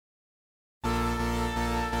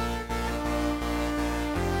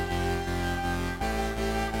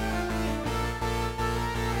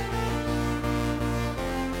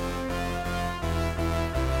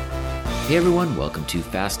Hey everyone, welcome to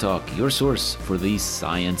Fast Talk, your source for the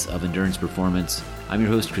science of endurance performance. I'm your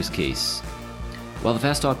host, Chris Case. While the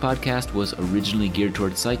Fast Talk podcast was originally geared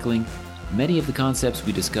towards cycling, many of the concepts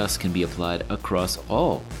we discuss can be applied across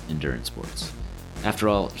all endurance sports. After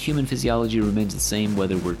all, human physiology remains the same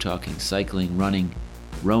whether we're talking cycling, running,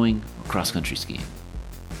 rowing, or cross-country skiing.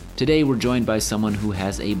 Today we're joined by someone who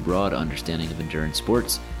has a broad understanding of endurance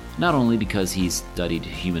sports, not only because he's studied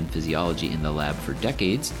human physiology in the lab for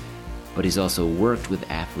decades, but he's also worked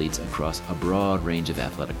with athletes across a broad range of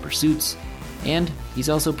athletic pursuits, and he's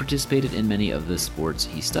also participated in many of the sports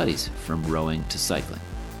he studies, from rowing to cycling.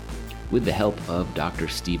 With the help of Dr.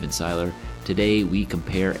 Stephen Seiler, today we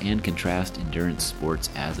compare and contrast endurance sports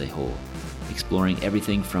as a whole, exploring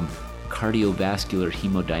everything from cardiovascular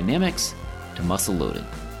hemodynamics to muscle loading.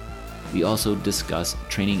 We also discuss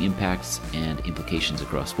training impacts and implications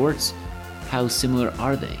across sports. How similar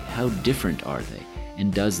are they? How different are they?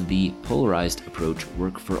 And does the polarized approach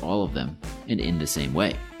work for all of them and in the same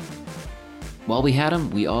way? While we had him,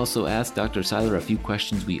 we also asked Dr. Seiler a few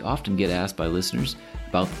questions we often get asked by listeners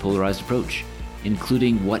about the polarized approach,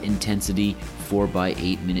 including what intensity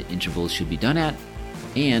 4x8 minute intervals should be done at,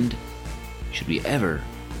 and should we ever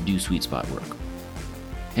do sweet spot work?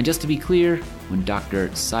 And just to be clear, when Dr.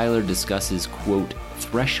 Seiler discusses, quote,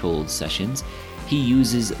 threshold sessions, he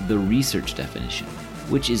uses the research definition,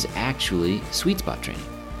 which is actually sweet spot training.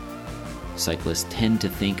 Cyclists tend to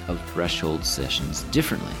think of threshold sessions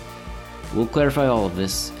differently. We'll clarify all of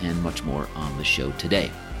this and much more on the show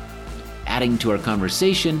today. Adding to our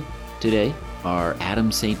conversation today are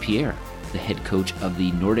Adam St. Pierre, the head coach of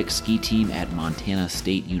the Nordic ski team at Montana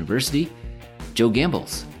State University, Joe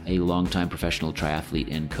Gambles, a longtime professional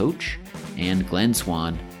triathlete and coach, and Glenn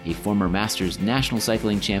Swan, a former Masters national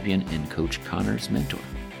cycling champion and Coach Connor's mentor.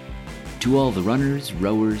 To all the runners,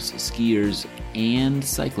 rowers, skiers, and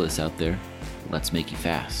cyclists out there, let's make you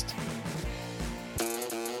fast.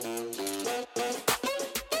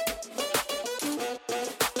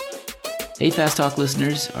 Hey Fast Talk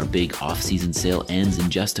listeners, our big off-season sale ends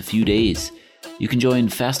in just a few days. You can join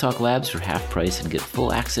Fast Talk Labs for half price and get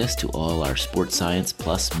full access to all our sports science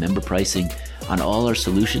plus member pricing on all our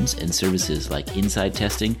solutions and services like inside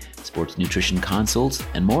testing, sports nutrition consults,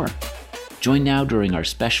 and more. Join now during our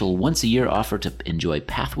special once-a-year offer to enjoy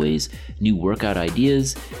pathways, new workout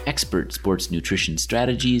ideas, expert sports nutrition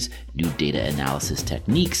strategies, new data analysis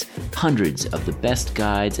techniques, hundreds of the best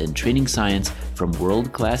guides and training science from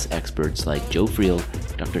world-class experts like Joe Friel,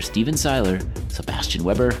 Dr. Stephen Seiler, Sebastian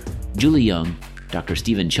Weber, Julie Young, Dr.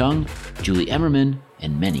 Stephen Chung, Julie Emmerman,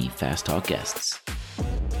 and many Fast Talk guests.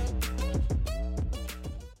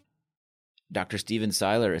 Dr. Stephen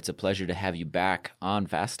Seiler, it's a pleasure to have you back on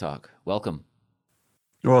Fast Talk. Welcome.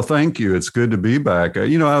 Well, thank you. It's good to be back.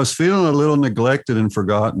 I was feeling a little neglected and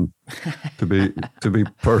forgotten, to be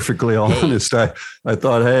perfectly honest. I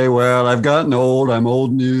thought, hey, well, I've gotten old. I'm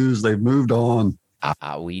old news. They've moved on.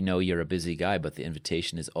 We know you're a busy guy, but the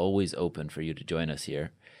invitation is always open for you to join us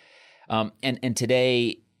here. And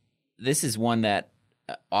today, this is one that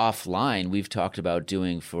offline we've talked about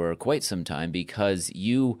doing for quite some time, because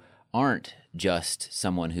you aren't just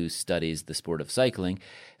someone who studies the sport of cycling.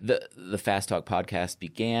 The Fast Talk podcast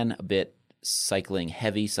began a bit cycling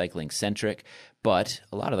heavy, cycling centric, but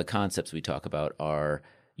a lot of the concepts we talk about are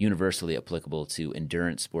universally applicable to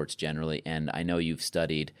endurance sports generally. And I know you've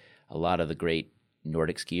studied a lot of the great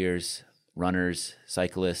Nordic skiers, runners,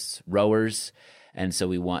 cyclists, rowers. And so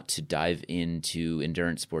we want to dive into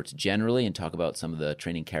endurance sports generally and talk about some of the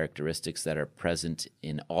training characteristics that are present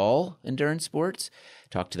in all endurance sports,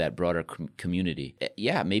 talk to that broader community.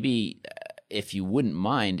 Yeah, maybe if you wouldn't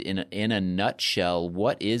mind, in a nutshell,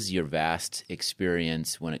 what is your vast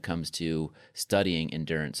experience when it comes to studying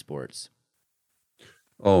endurance sports?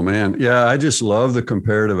 Oh, man. Yeah, I just love the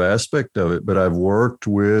comparative aspect of it. But I've worked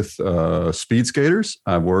with speed skaters.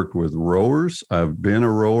 I've worked with rowers. I've been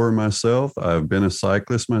a rower myself. I've been a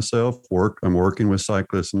cyclist myself. I'm working with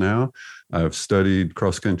cyclists now. I've studied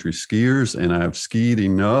cross-country skiers, and I've skied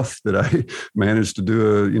enough that I managed to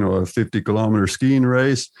do a 50-kilometer skiing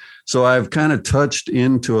race. So I've kind of touched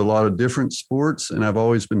into a lot of different sports, and I've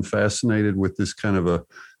always been fascinated with this kind of a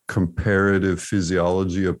comparative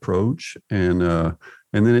physiology approach.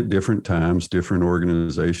 And then at different times, different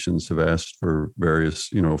organizations have asked for various,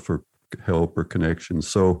 for help or connections.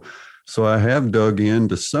 So I have dug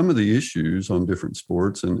into some of the issues on different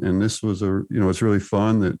sports, and this was it's really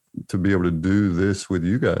fun to be able to do this with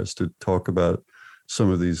you guys, to talk about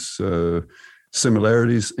some of these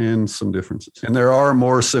similarities and some differences. And there are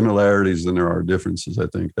more similarities than there are differences. I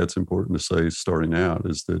think that's important to say starting out,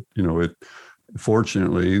 is that,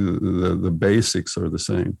 fortunately, the basics are the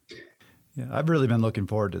same. Yeah, I've really been looking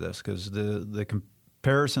forward to this because the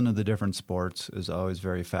comparison of the different sports is always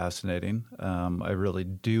very fascinating. I really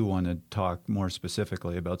do want to talk more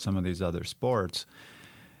specifically about some of these other sports.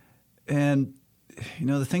 And,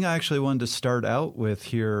 the thing I actually wanted to start out with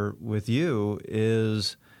here with you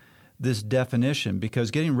is this definition,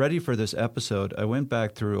 because getting ready for this episode, I went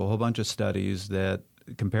back through a whole bunch of studies that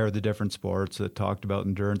compared the different sports, that talked about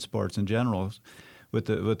endurance sports in general, with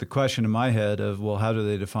the question in my head of, well, how do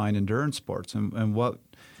they define endurance sports? And what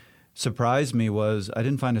surprised me was I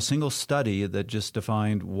didn't find a single study that just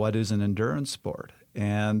defined what is an endurance sport.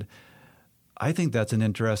 And I think that's an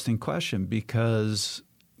interesting question because,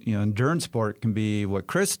 endurance sport can be what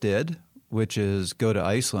Chris did, which is go to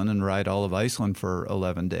Iceland and ride all of Iceland for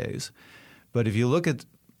 11 days. But if you look at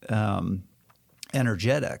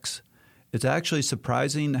energetics, it's actually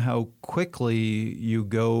surprising how quickly you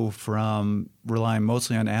go from relying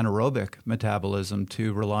mostly on anaerobic metabolism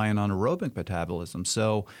to relying on aerobic metabolism.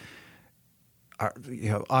 So,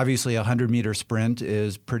 obviously a 100-meter sprint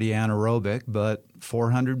is pretty anaerobic, but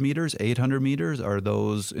 400 meters, 800 meters, are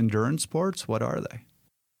those endurance sports? What are they?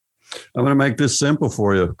 I'm going to make this simple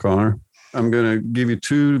for you, Connor. I'm going to give you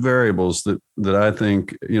two variables that I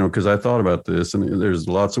think, because I thought about this, and there's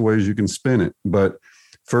lots of ways you can spin it. But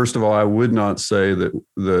first of all, I would not say that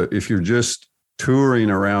if you're just touring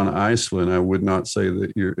around Iceland, I would not say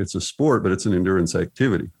that it's a sport, but it's an endurance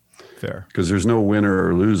activity. Fair. Because there's no winner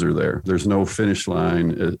or loser there. There's no finish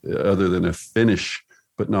line other than a finish,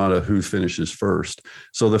 but not a who finishes first.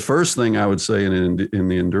 So the first thing I would say in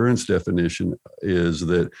the endurance definition is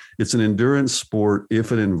that it's an endurance sport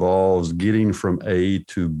if it involves getting from A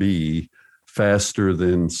to B faster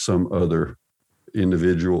than some other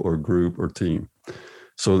individual or group or team.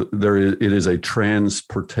 So it is a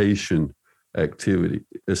transportation activity.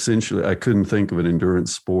 Essentially, I couldn't think of an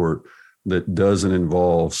endurance sport that doesn't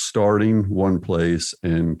involve starting one place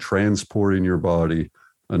and transporting your body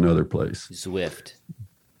another place. Zwift.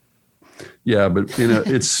 Yeah, but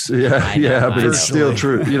it's but it's still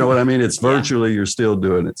true. You know what I mean? It's virtually you're still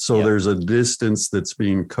doing it. So there's a distance that's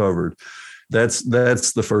being covered. That's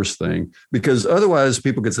the first thing, because otherwise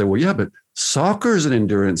people could say, well, yeah, but soccer is an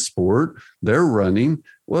endurance sport. They're running.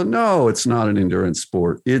 Well, no, it's not an endurance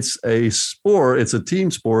sport. It's a sport. It's a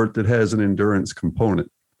team sport that has an endurance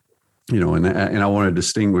component. And I want to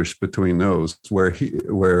distinguish between those where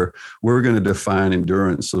we're going to define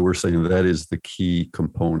endurance. So we're saying that is the key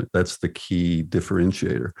component. That's the key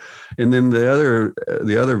differentiator. And then the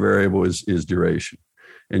other variable is duration.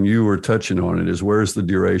 And you were touching on it, is where's the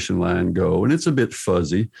duration line go? And it's a bit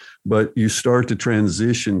fuzzy, but you start to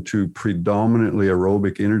transition to predominantly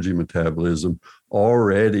aerobic energy metabolism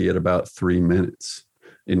already at about 3 minutes.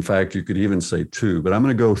 In fact, you could even say 2, but I'm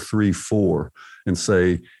going to go 3, 4 and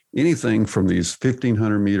say, anything from these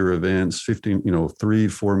 1,500 meter events,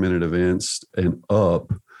 3-4 minute events and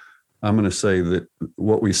up, I'm going to say that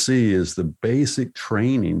what we see is the basic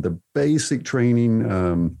training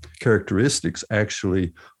characteristics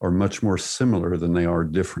actually are much more similar than they are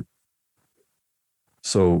different.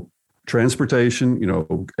 So transportation,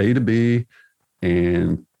 A to B,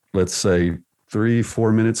 and let's say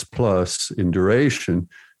 3-4 minutes plus in duration,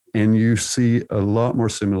 and you see a lot more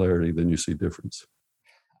similarity than you see difference.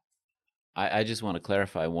 I just want to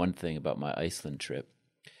clarify one thing about my Iceland trip.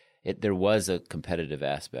 There was a competitive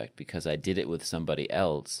aspect because I did it with somebody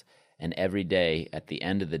else, and every day at the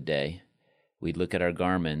end of the day, we'd look at our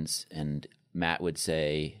Garmin's, and Matt would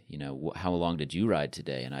say, how long did you ride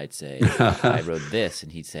today? And I'd say, I rode this,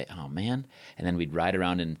 and he'd say, oh man, and then we'd ride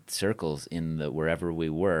around in circles in wherever we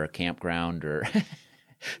were, campground or.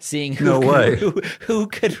 Seeing who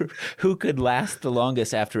could last the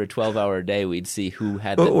longest after a 12-hour day. We'd see who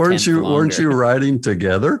had the weren't you riding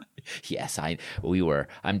together? Yes, we were.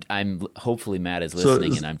 I'm hopefully Matt is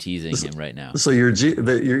listening, and I'm teasing him right now. So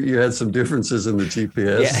you had some differences in the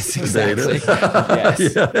GPS yes, exactly.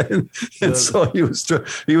 data. Yes. And so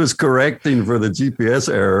he was correcting for the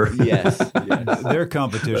GPS error. Yes. Their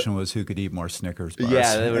competition was who could eat more Snickers bars.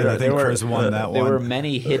 Yeah, Chris won that one. There were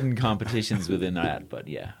many hidden competitions within that, but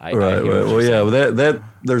yeah.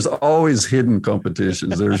 There's always hidden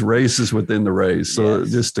competitions. There's races within the race. So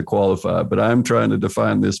just to qualify, but I'm trying to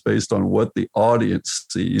define this based on what the audience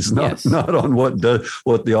sees, not on what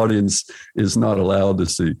the audience is not allowed to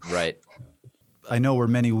see. Right. I know we're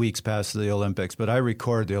many weeks past the Olympics, but I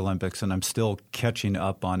record the Olympics and I'm still catching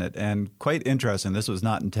up on it. And quite interesting, this was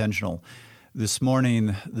not intentional. This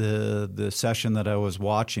morning, the session that I was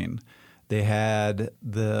watching, they had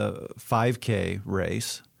the 5K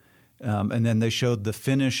race, and then they showed the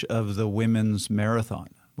finish of the women's marathon,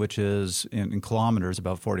 which is in kilometers,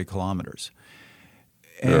 about 40 kilometers.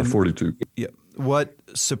 And 42. Yeah, what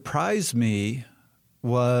surprised me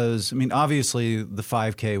was, I mean, obviously the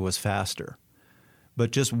 5K was faster,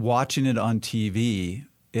 but just watching it on TV,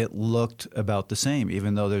 it looked about the same,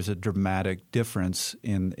 even though there's a dramatic difference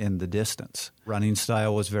in the distance. Running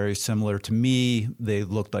style was very similar to me. They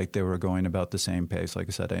looked like they were going about the same pace. Like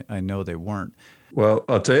I said, I know they weren't. Well,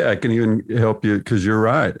 I'll tell you, I can even help you because you're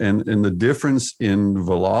right. And the difference in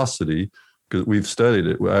velocity, because we've studied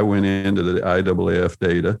it. I went into the IAAF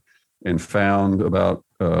data and found about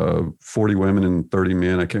 40 women and 30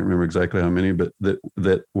 men. I can't remember exactly how many, but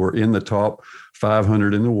that were in the top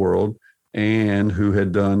 500 in the world, and who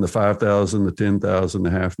had done the 5,000, the 10,000, the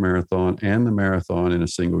half marathon, and the marathon in a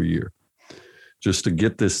single year, just to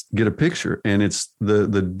get a picture. And it's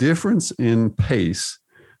the difference in pace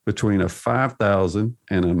between a 5,000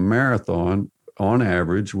 and a marathon on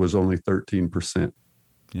average was only 13%.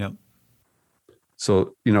 Yep.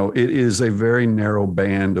 So, it is a very narrow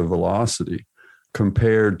band of velocity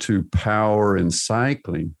compared to power and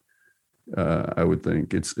cycling. I would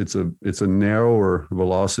think it's a narrower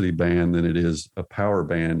velocity band than it is a power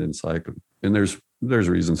band in cycling. And there's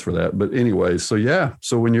reasons for that. But anyway, so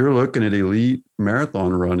when you're looking at elite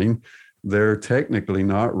marathon running, they're technically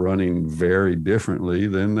not running very differently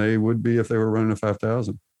than they would be if they were running a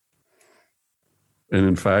 5,000. And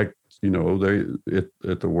in fact, they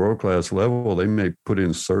at the world-class level, they may put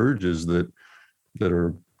in surges that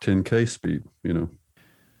are 10K speed,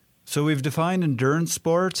 So we've defined endurance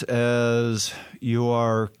sports as you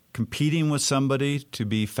are competing with somebody to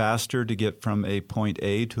be faster to get from a point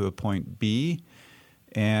A to a point B.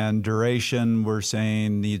 And duration, we're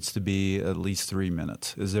saying, needs to be at least 3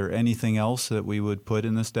 minutes. Is there anything else that we would put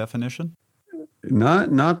in this definition? Not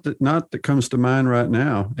that comes to mind right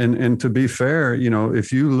now. And to be fair,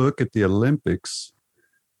 if you look at the Olympics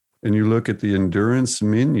and you look at the endurance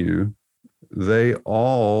menu, they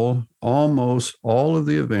almost all of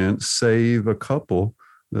the events, save a couple,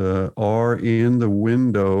 are in the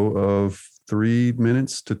window of 3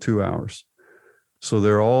 minutes to 2 hours. So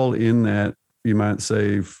they're all in that, you might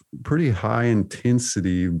say, pretty high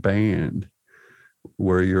intensity band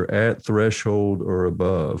where you're at threshold or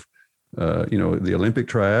above. The Olympic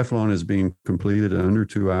triathlon is being completed in under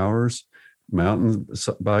 2 hours. Mountain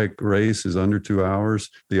bike race is under 2 hours.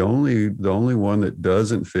 The only one that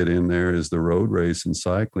doesn't fit in there is the road race in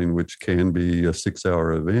cycling, which can be a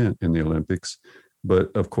 6-hour event in the Olympics.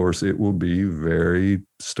 But of course, it will be very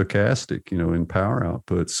stochastic, in power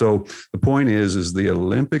output. So the point is the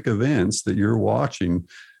Olympic events that you're watching,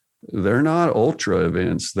 they're not ultra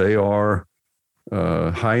events. They are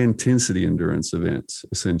high intensity endurance events,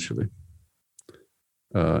 essentially.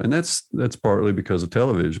 And that's partly because of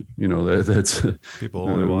television. That's people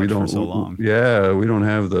only watch for so long. Yeah, we don't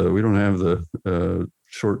have the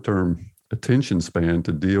short-term attention span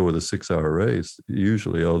to deal with a 6-hour race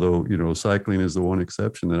usually. Although cycling is the one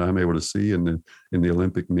exception that I'm able to see in the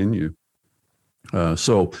Olympic menu.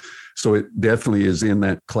 So it definitely is in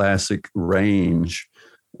that classic range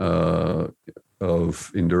of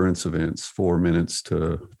endurance events, 4 minutes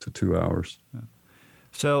to 2 hours. Yeah.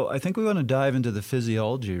 So I think we want to dive into the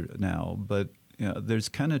physiology now, but there's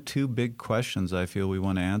kind of two big questions I feel we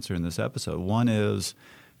want to answer in this episode. One is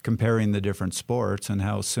comparing the different sports and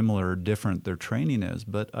how similar or different their training is.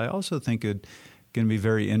 But I also think it's going to be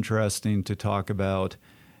very interesting to talk about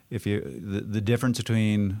the difference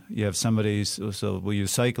between, you have somebody, so we'll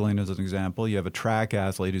use cycling as an example. You have a track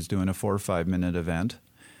athlete who's doing a 4 or 5 minute event,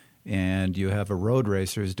 and you have a road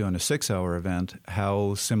racer who's doing a 6-hour event.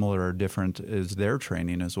 How similar or different is their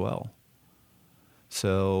training as well?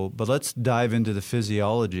 So, but let's dive into the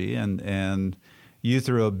physiology. And you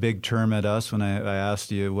threw a big term at us when I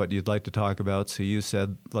asked you what you'd like to talk about. So you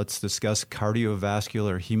said, let's discuss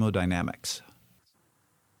cardiovascular hemodynamics.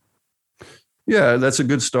 Yeah, that's a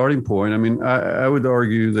good starting point. I mean, I would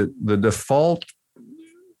argue that the default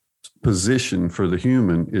position for the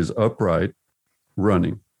human is upright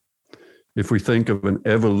running. If we think of an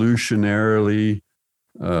evolutionarily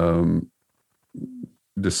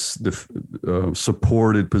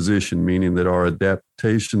supported position, meaning that our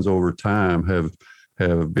adaptations over time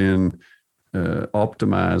have been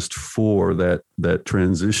optimized for that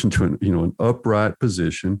transition to an upright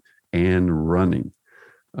position and running.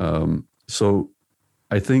 So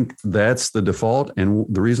I think that's the default. And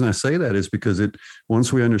the reason I say that is because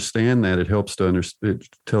once we understand that, it helps it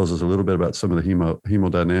tells us a little bit about some of the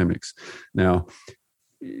hemodynamics. Now,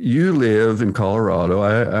 you live in Colorado.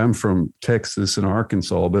 I'm from Texas and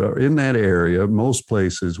Arkansas, but in that area, most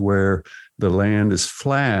places where the land is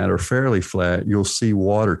flat or fairly flat, you'll see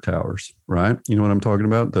water towers, right? You know what I'm talking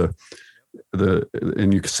about?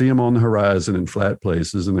 and you can see them on the horizon in flat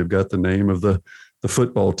places, and they've got the name of the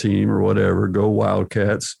football team or whatever, go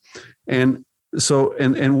Wildcats. And so,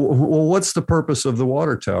 well, what's the purpose of the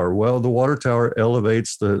water tower? Well, the water tower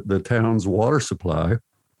elevates the town's water supply,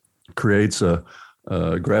 creates a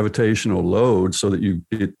gravitational load so that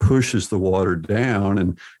it pushes the water down,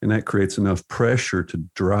 and that creates enough pressure to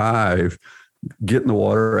drive getting the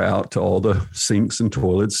water out to all the sinks and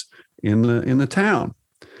toilets in the town.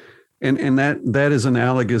 And that is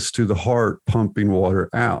analogous to the heart pumping water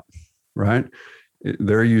out, right?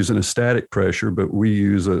 They're using a static pressure, but we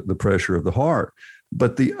use the pressure of the heart.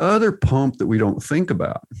 But the other pump that we don't think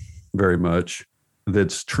about very much,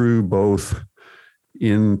 that's true both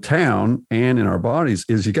in town and in our bodies,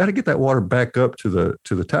 is you got to get that water back up to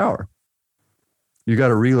the tower. You got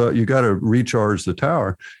to recharge the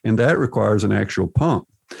tower, and that requires an actual pump.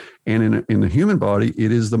 And in the human body,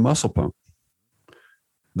 it is the muscle pump.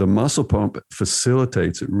 The muscle pump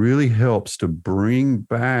facilitates, it really helps to bring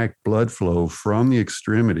back blood flow from the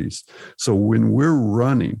extremities. So when we're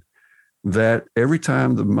running, that every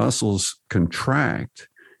time the muscles contract,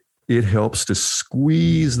 it helps to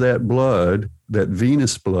squeeze that blood, that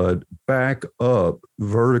venous blood, back up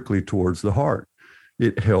vertically towards the heart.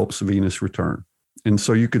 It helps venous return. And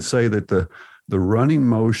so you could say that the running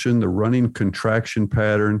motion, the running contraction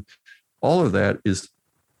pattern, all of that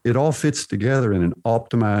it all fits together in an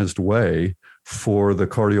optimized way for the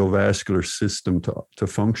cardiovascular system to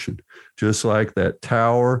function. Just like that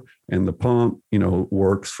tower and the pump,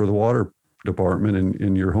 works for the water department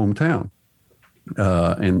in your hometown.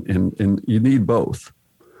 And you need both,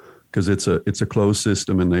 because it's a closed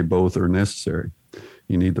system and they both are necessary.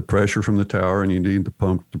 You need the pressure from the tower and you need the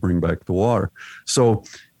pump to bring back the water. So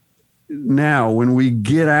now when we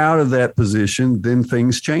get out of that position, then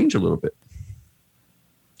things change a little bit.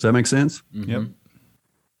 Does that make sense? Mm-hmm. Yep.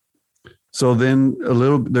 So then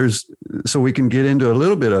so we can get into a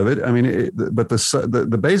little bit of it. I mean, but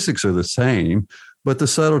the basics are the same, but the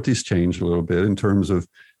subtleties change a little bit in terms of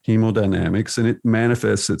hemodynamics, and it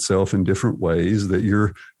manifests itself in different ways. That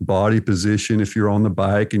your body position, if you're on the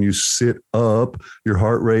bike and you sit up, your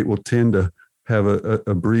heart rate will tend to have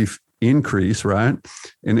a brief increase, right?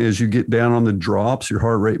 And as you get down on the drops, your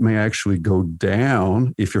heart rate may actually go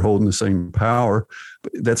down if you're holding the same power.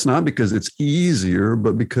 But that's not because it's easier,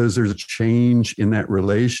 but because there's a change in that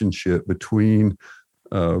relationship between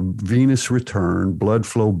venous return, blood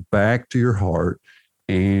flow back to your heart,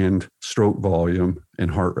 and stroke volume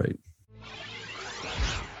and heart rate.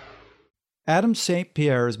 Adam St.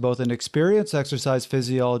 Pierre is both an experienced exercise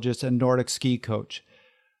physiologist and Nordic ski coach.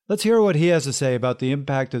 Let's hear what he has to say about the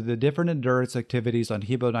impact of the different endurance activities on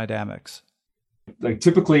hemodynamics. Like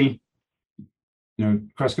typically,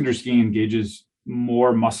 cross-country skiing engages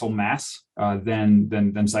more muscle mass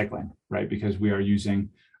than cycling, right? Because we are using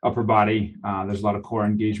upper body. There's a lot of core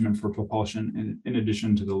engagement for propulsion in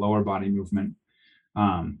addition to the lower body movement.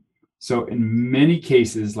 So in many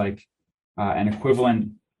cases, like an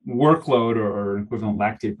equivalent workload or an equivalent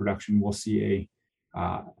lactate production, we'll see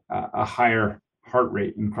a higher heart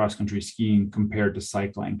rate in cross-country skiing compared to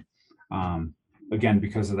cycling. Again,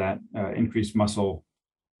 because of that increased muscle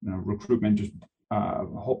recruitment, just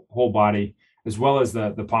whole body, as well as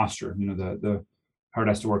the posture. The heart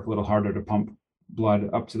has to work a little harder to pump blood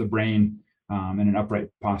up to the brain in an upright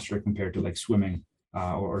posture compared to like swimming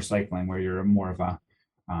or cycling, where you're more of a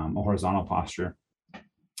horizontal posture.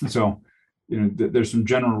 So, there's some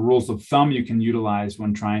general rules of thumb you can utilize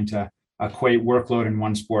when trying to equate workload in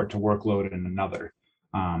one sport to workload in another.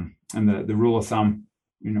 And the rule of thumb,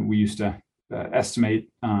 we used to estimate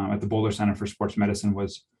at the Boulder Center for Sports Medicine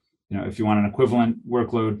was, if you want an equivalent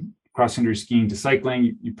workload cross-country skiing to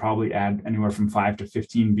cycling, you probably add anywhere from 5 to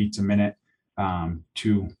 15 beats a minute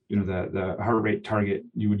to the heart rate target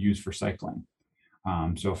you would use for cycling.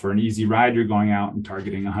 So for an easy ride, you're going out and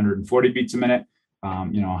targeting 140 beats a minute.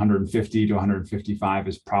 150 to 155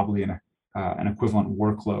 is probably an equivalent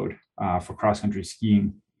workload for cross-country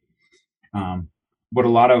skiing. What a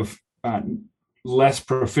lot of less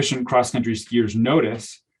proficient cross-country skiers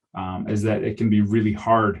notice is that it can be really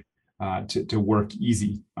hard to work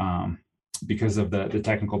easy because of the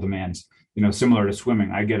technical demands. Similar to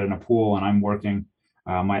swimming, I get in a pool and I'm working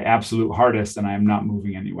my absolute hardest and I am not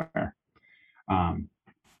moving anywhere.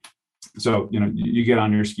 So you get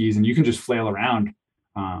on your skis and you can just flail around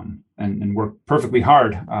and work perfectly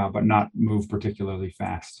hard, but not move particularly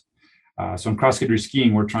fast. So in cross-country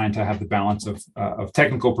skiing, we're trying to have the balance of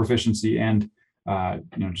technical proficiency and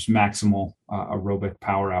just maximal aerobic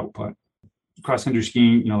power output. Cross-country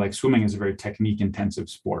skiing, like swimming, is a very technique-intensive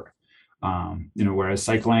sport. Whereas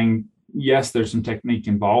cycling, yes, there's some technique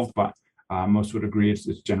involved, but most would agree it's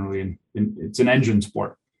generally it's an engine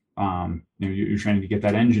sport. You're trying to get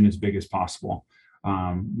that engine as big as possible.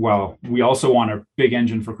 Well, we also want a big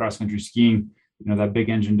engine for cross-country skiing. That big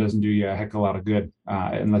engine doesn't do you a heck of a lot of good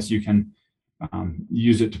unless you can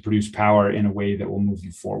use it to produce power in a way that will move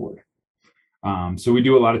you forward. So we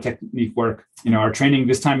do a lot of technique work. Our training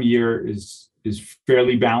this time of year is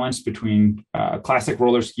fairly balanced between classic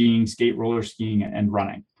roller skiing, skate roller skiing, and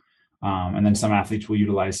running. And then some athletes will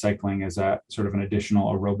utilize cycling as a sort of an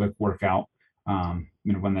additional aerobic workout,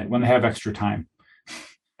 when they have extra time.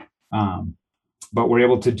 But we're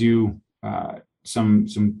able to do some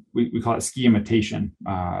we call it ski imitation,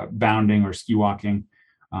 bounding or ski walking,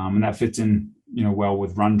 and that fits in well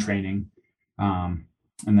with run training.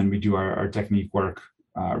 And then we do our technique work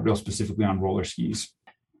real specifically on roller skis.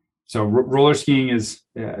 So roller skiing is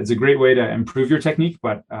a great way to improve your technique,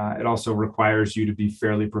 but it also requires you to be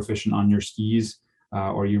fairly proficient on your skis,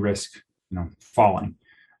 or you risk falling.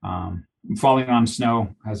 Falling on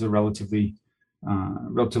snow has a relatively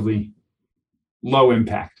low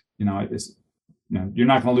impact. You're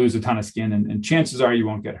not going to lose a ton of skin, and chances are you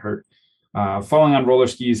won't get hurt. Falling on roller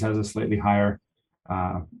skis has a slightly higher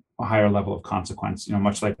level of consequence.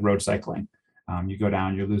 Much like road cycling, you go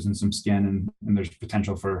down, you're losing some skin, and there's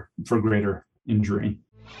potential for greater injury.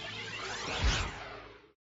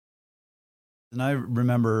 And I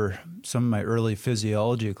remember some of my early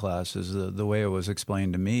physiology classes, the way it was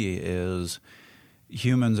explained to me is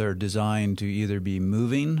humans are designed to either be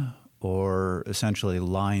moving or essentially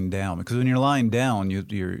lying down. Because when you're lying down,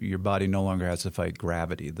 your body no longer has to fight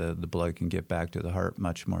gravity. The blood can get back to the heart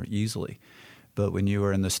much more easily. But when you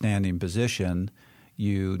are in the standing position,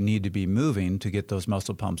 you need to be moving to get those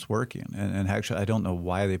muscle pumps working. And actually, I don't know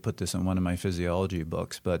why they put this in one of my physiology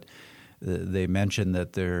books, but they mentioned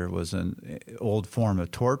that there was an old form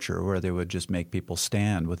of torture where they would just make people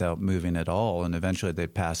stand without moving at all, and eventually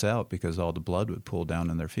they'd pass out because all the blood would pool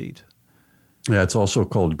down in their feet. Yeah, it's also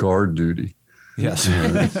called guard duty. Yes.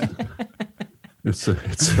 It's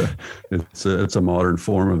a modern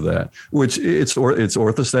form of that, which it's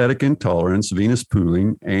orthostatic intolerance, venous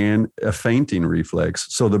pooling, and a fainting reflex.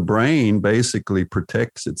 So the brain basically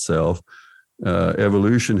protects itself.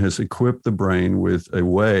 Evolution has equipped the brain with a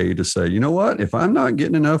way to say, you know what, if I'm not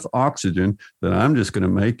getting enough oxygen, then I'm just going to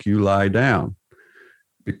make you lie down.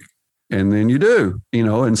 And then you do,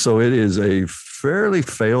 and so it is a fairly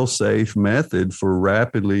fail-safe method for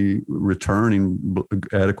rapidly returning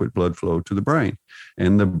adequate blood flow to the brain.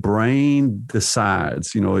 And the brain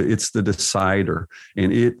decides, it's the decider,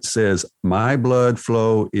 and it says, my blood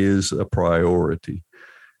flow is a priority.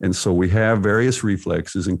 And so we have various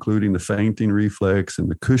reflexes, including the fainting reflex and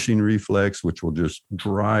the Cushing reflex, which will just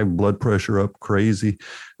drive blood pressure up crazy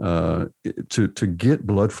to get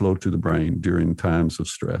blood flow to the brain during times of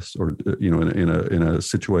stress, or in a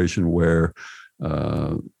situation where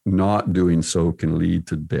not doing so can lead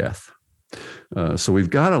to death. So we've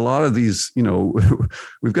got a lot of these,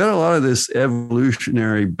 we've got a lot of this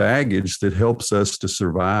evolutionary baggage that helps us to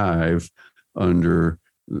survive under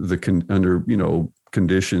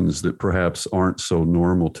conditions that perhaps aren't so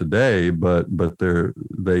normal today, but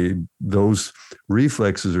those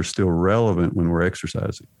reflexes are still relevant when we're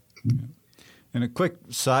exercising. And a quick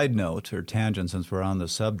side note or tangent, since we're on the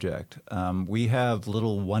subject, we have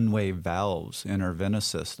little one-way valves in our venous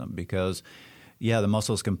system because, the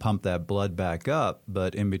muscles can pump that blood back up,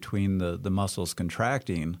 but in between the muscles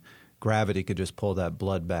contracting, gravity could just pull that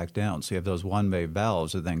blood back down. So you have those one-way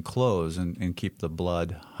valves that then close and keep the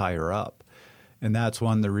blood higher up. And that's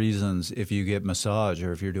one of the reasons if you get massage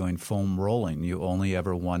or if you're doing foam rolling, you only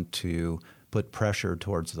ever want to put pressure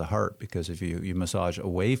towards the heart, because if you massage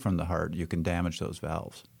away from the heart, you can damage those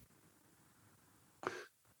valves.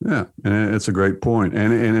 Yeah, and it's a great point.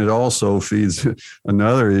 And it also feeds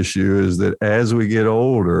another issue is that as we get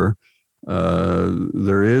older,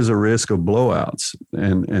 there is a risk of blowouts.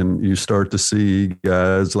 And you start to see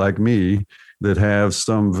guys like me that have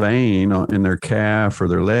some vein in their calf or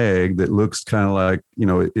their leg that looks kind of like,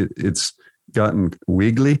 it's gotten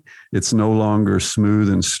wiggly. It's no longer smooth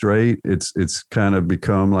and straight. It's kind of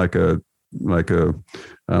become like a I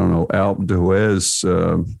don't know, Alpe d'Huez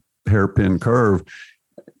hairpin curve.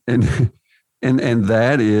 And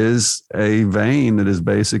that is a vein that is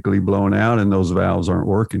basically blown out and those valves aren't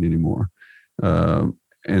working anymore.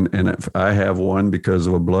 And I have one because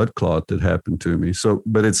of a blood clot that happened to me. So,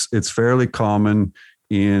 but it's fairly common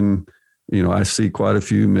in, I see quite a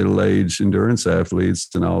few middle-aged endurance athletes,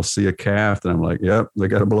 and I'll see a calf and I'm like, yep, they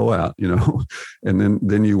got a blowout, and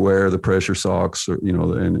then you wear the pressure socks or,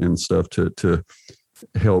 and stuff to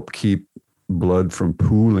help keep blood from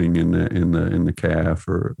pooling in the calf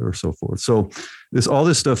or so forth. So all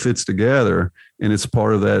this stuff fits together, and it's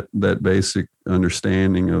part of that basic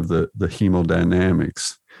understanding of the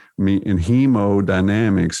hemodynamics. And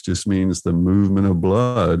hemodynamics just means the movement of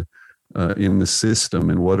blood in the system,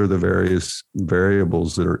 and what are the various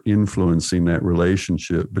variables that are influencing that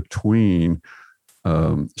relationship between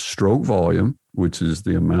stroke volume, which is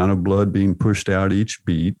the amount of blood being pushed out each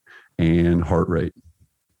beat, and heart rate.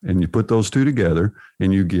 And you put those two together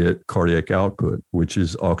and you get cardiac output, which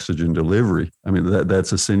is oxygen delivery. I mean,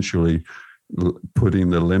 that's essentially putting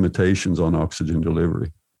the limitations on oxygen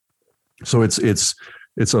delivery. So it's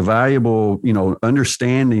a valuable,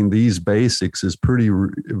 understanding these basics is pretty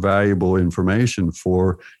valuable information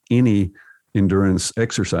for any endurance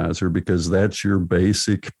exerciser, because that's your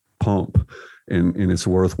basic pump. And it's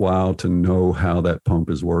worthwhile to know how that pump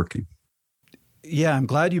is working. Yeah, I'm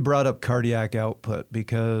glad you brought up cardiac output,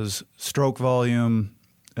 because stroke volume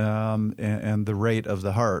and the rate of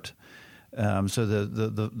the heart, so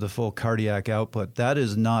the full cardiac output, that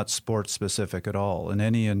is not sports specific at all. In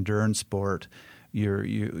any endurance sport,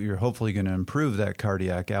 you're hopefully going to improve that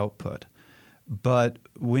cardiac output. But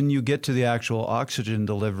when you get to the actual oxygen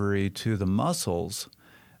delivery to the muscles,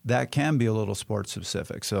 that can be a little sport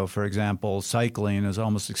specific. So, for example, cycling is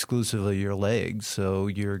almost exclusively your legs. So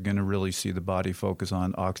you're going to really see the body focus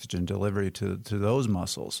on oxygen delivery to those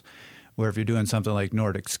muscles. Where if you're doing something like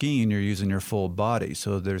Nordic skiing, you're using your full body.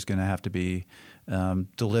 So there's going to have to be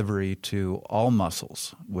delivery to all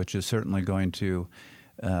muscles, which is certainly going to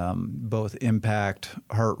both impact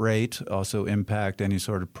heart rate, also impact any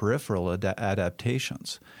sort of peripheral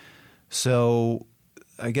adaptations. So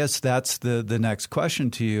I guess that's the next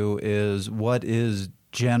question to you is, what is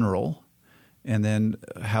general, and then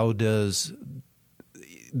how does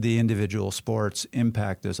the individual sports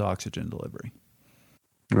impact this oxygen delivery?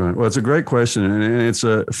 Right. Well, it's a great question, and it's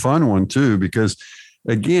a fun one too, because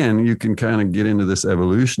again, you can kind of get into this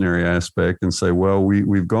evolutionary aspect and say, well,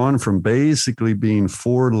 we've gone from basically being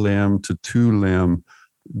 4-limb to 2-limb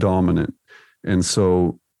dominant. And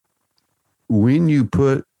so when you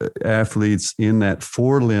put athletes in that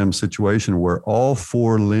 4-limb situation where all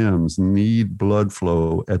 4 limbs need blood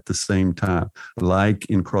flow at the same time, like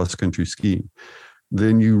in cross-country skiing,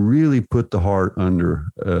 then you really put the heart under,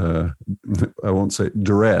 I won't say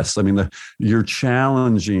duress. I mean, you're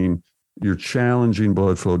challenging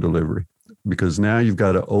blood flow delivery, because now you've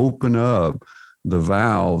got to open up the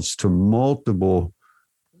valves to multiple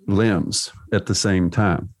limbs at the same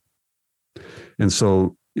time. And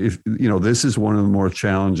so this is one of the more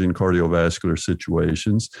challenging cardiovascular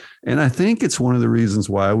situations. And I think it's one of the reasons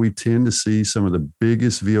why we tend to see some of the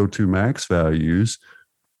biggest VO2 max values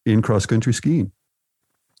in cross-country skiing,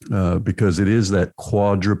 because it is that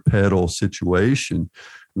quadrupedal situation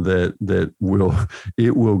that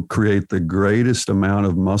will create the greatest amount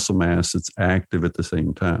of muscle mass that's active at the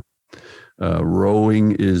same time.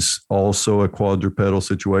 Rowing is also a quadrupedal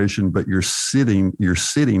situation, but you're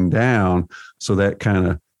sitting down, so that kind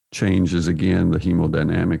of changes again the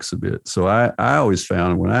hemodynamics a bit. So I always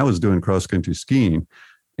found when I was doing cross-country skiing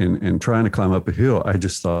and trying to climb up a hill, I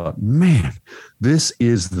just thought, man, this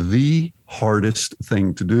is the hardest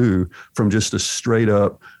thing to do from just a straight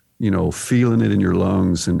up, feeling it in your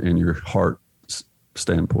lungs and your heart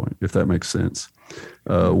standpoint, if that makes sense.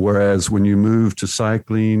 Whereas when you move to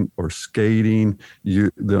cycling or skating,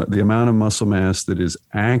 the amount of muscle mass that is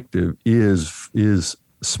active is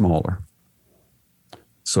smaller.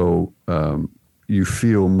 So you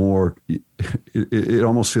feel more. It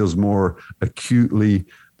almost feels more acutely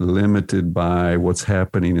limited by what's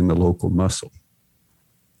happening in the local muscle.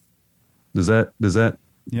 Does that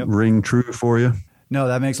ring true for you? No,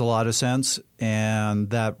 that makes a lot of sense, and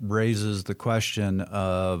that raises the question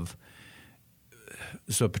of,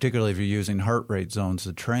 so particularly if you're using heart rate zones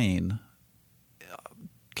to train,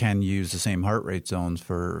 can you use the same heart rate zones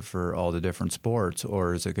for all the different sports,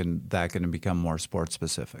 or is that going to become more sport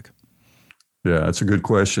specific? Yeah, that's a good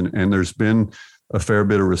question, and there's been a fair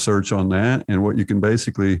bit of research on that. And what you can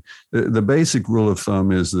basically, the basic rule of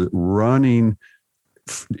thumb is that running,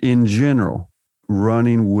 in general,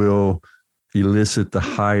 will elicit the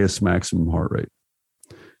highest maximum heart rate.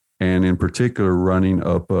 And in particular, running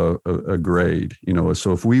up a grade,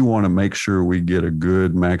 so if we want to make sure we get a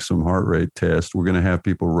good maximum heart rate test, we're going to have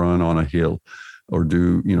people run on a hill or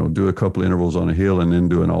do a couple intervals on a hill and then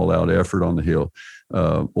do an all out effort on the hill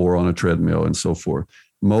or on a treadmill and so forth.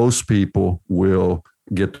 Most people will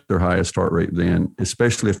get their highest heart rate then,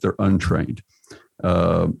 especially if they're untrained.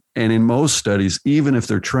 And in most studies, even if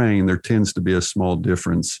they're trained, there tends to be a small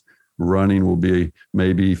difference. Running will be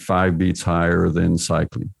maybe 5 beats higher than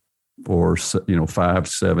cycling. or 5,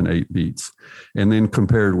 7, 8 beats. And then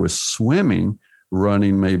compared with swimming,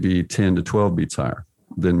 running may be 10 to 12 beats higher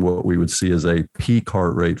than what we would see as a peak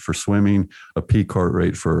heart rate for swimming, a peak heart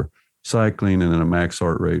rate for cycling, and then a max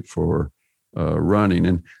heart rate for running.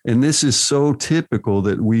 And this is so typical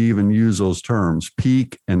that we even use those terms,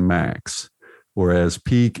 peak and max, whereas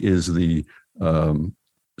peak is the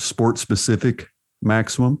sport-specific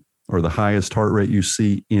maximum, or the highest heart rate you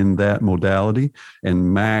see in that modality.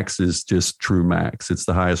 And max is just true max. It's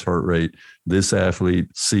the highest heart rate this athlete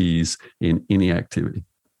sees in any activity.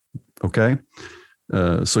 Okay.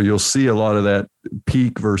 So you'll see a lot of that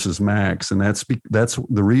peak versus max. And that's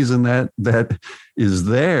the reason that is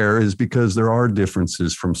there, is because there are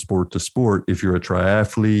differences from sport to sport. If you're a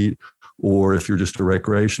triathlete, or if you're just a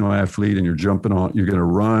recreational athlete and you're jumping on, you're going to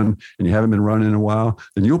run and you haven't been running in a while,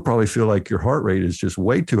 then you'll probably feel like your heart rate is just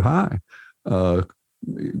way too high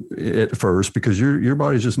at first, because your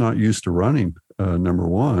body's just not used to running, number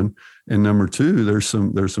one. And number two, there's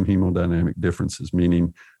some hemodynamic differences,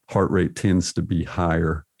 meaning heart rate tends to be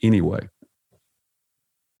higher anyway.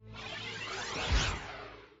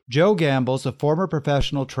 Joe Gambles, a former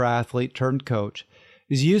professional triathlete turned coach,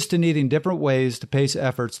 is used to needing different ways to pace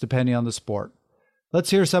efforts depending on the sport. Let's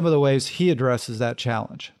hear some of the ways he addresses that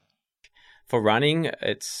challenge. For running,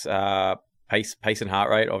 it's pace and heart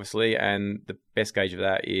rate, obviously, and the best gauge of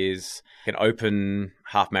that is an open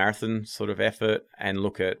half marathon sort of effort and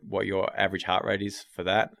look at what your average heart rate is for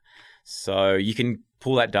that. So you can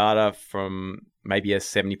pull that data from maybe a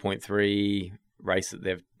 70.3 race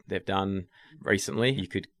that they've done recently. You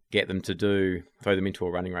could get them to throw them into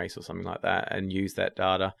a running race or something like that and use that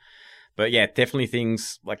data. But yeah, definitely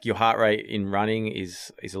things like your heart rate in running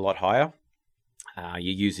is a lot higher. You're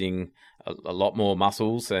using a lot more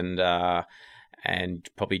muscles and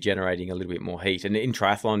probably generating a little bit more heat. And in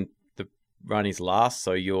triathlon, the run is last,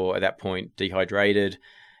 so you're at that point dehydrated.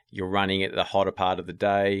 You're running at the hotter part of the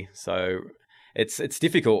day, so it's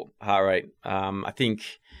difficult heart rate. I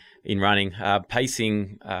think in running,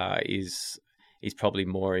 pacing is probably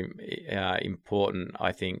more important.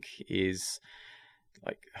 I think is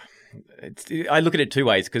like I look at it two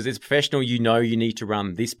ways, because as a professional, you need to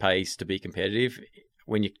run this pace to be competitive.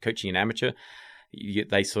 When you're coaching an amateur,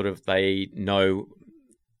 they know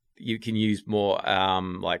you can use more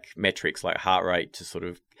like metrics like heart rate to sort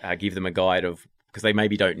of give them a guide of, because they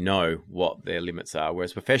maybe don't know what their limits are.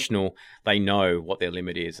 Whereas professional, they know what their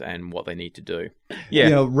limit is and what they need to do.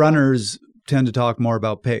 Yeah, runners tend to talk more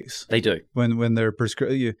about pace. They do. When they're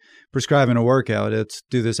prescribing a workout, it's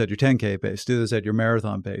do this at your 10K pace, do this at your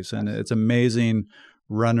marathon pace. And it's amazing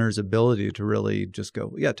runners' ability to really just go,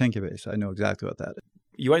 10K pace. I know exactly what that is.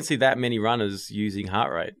 You won't see that many runners using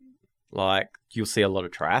heart rate. Like you'll see a lot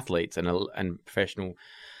of triathletes and professional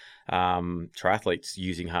triathletes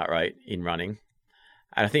using heart rate in running.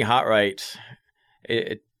 And I think heart rate,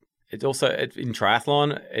 it also in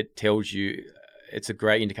triathlon, it tells you, it's a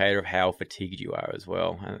great indicator of how fatigued you are as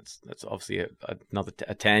well. And that's obviously another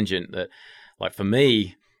tangent that, like for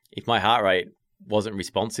me, if my heart rate wasn't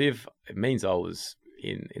responsive, it means I was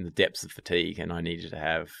in the depths of fatigue and I needed to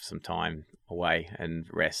have some time away and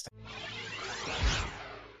rest.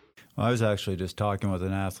 Well, I was actually just talking with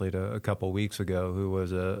an athlete a couple of weeks ago who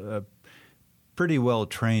was a pretty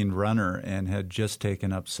well-trained runner and had just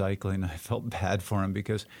taken up cycling. I felt bad for him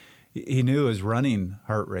because he knew his running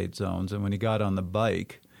heart rate zones, and when he got on the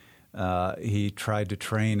bike, he tried to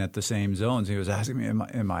train at the same zones. He was asking me,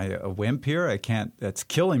 am I a wimp here? I can't, that's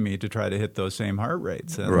killing me to try to hit those same heart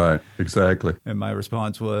rates. And, right, exactly. And my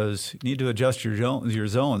response was, you need to adjust your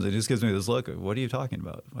zones. It just gives me this look, what are you talking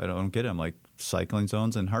about? I don't get it. I'm like, cycling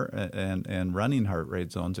zones and running heart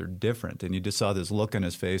rate zones are different. And you just saw this look on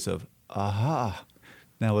his face of, aha.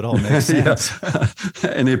 Now it all makes sense.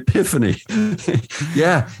 An epiphany.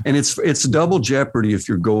 Yeah. And it's double jeopardy if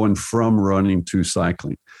you're going from running to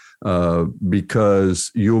cycling,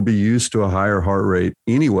 because you'll be used to a higher heart rate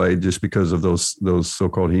anyway, just because of those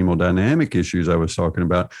so-called hemodynamic issues I was talking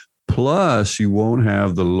about. Plus, you won't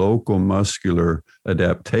have the local muscular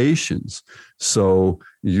adaptations. So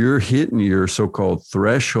you're hitting your so-called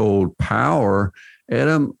threshold power at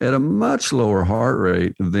a much lower heart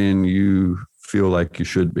rate than you feel like you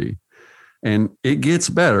should be. And it gets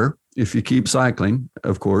better if you keep cycling,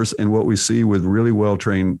 of course. And what we see with really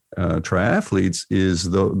well-trained triathletes is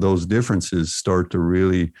those differences start to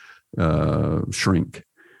really shrink.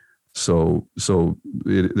 So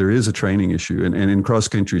there is a training issue. And in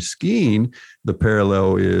cross-country skiing, the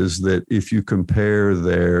parallel is that if you compare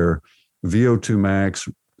their VO2 max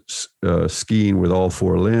skiing with all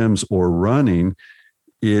four limbs or running,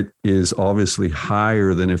 it is obviously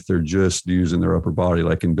higher than if they're just using their upper body,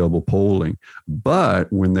 like in double poling.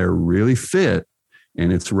 But when they're really fit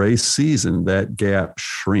and it's race season, that gap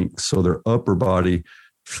shrinks. So their upper body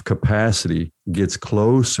capacity gets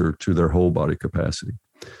closer to their whole body capacity.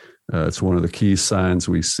 It's one of the key signs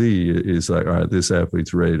we see is like, all right, this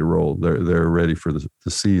athlete's ready to roll. They're ready for the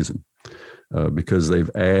season because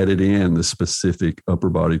they've added in the specific upper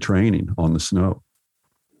body training on the snow.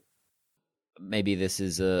 Maybe this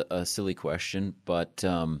is a silly question, but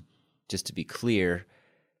just to be clear,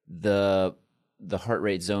 the heart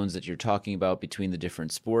rate zones that you're talking about between the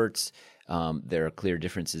different sports, there are clear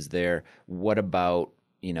differences there. What about,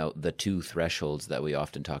 the two thresholds that we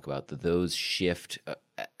often talk about? Do those shift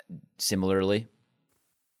similarly?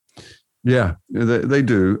 Yeah, they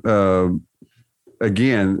do.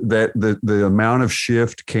 Again, that the amount of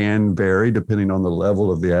shift can vary depending on the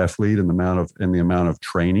level of the athlete and the amount of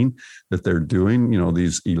training that they're doing.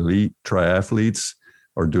 These elite triathletes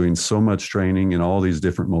are doing so much training in all these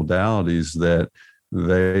different modalities that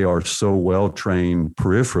they are so well trained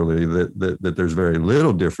peripherally that there's very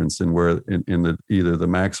little difference in where in either the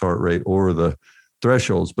max heart rate or the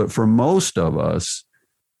thresholds. But for most of us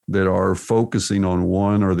that are focusing on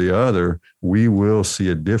one or the other, we will see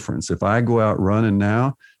a difference. If I go out running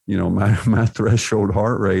now, my threshold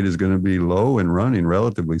heart rate is going to be low in running,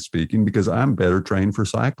 relatively speaking, because I'm better trained for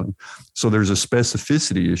cycling. So there's a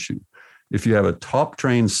specificity issue. If you have a top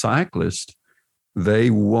trained cyclist, they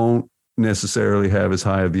won't necessarily have as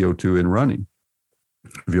high a VO2 in running,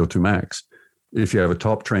 VO2 max. If you have a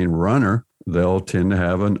top trained runner, they'll tend to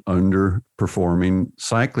have an underperforming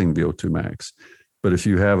cycling VO2 max. But if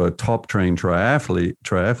you have a top trained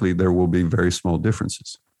triathlete, there will be very small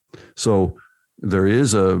differences. So there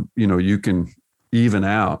is you can even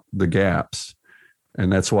out the gaps. And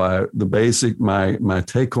that's why the basic, my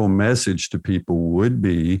take home message to people would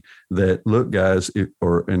be that, look, guys,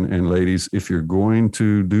 and ladies, if you're going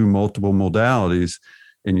to do multiple modalities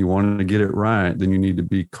and you want to get it right, then you need to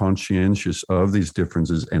be conscientious of these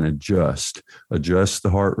differences and adjust the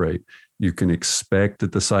heart rate. You can expect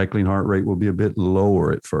that the cycling heart rate will be a bit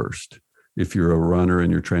lower at first if you're a runner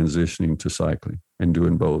and you're transitioning to cycling and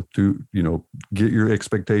doing both. Get your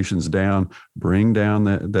expectations down, bring down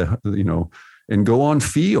and go on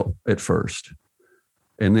feel at first.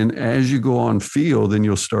 And then as you go on feel, then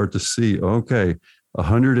you'll start to see, okay,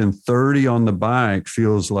 130 on the bike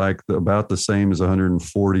feels like about the same as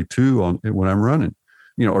 142 when I'm running,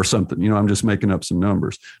 or something. I'm just making up some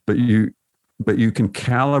numbers, but you can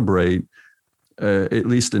calibrate, at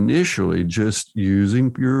least initially, just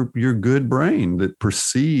using your good brain that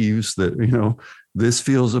perceives that, this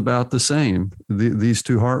feels about the same, these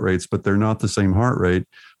two heart rates, but they're not the same heart rate.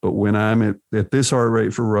 But when I'm at this heart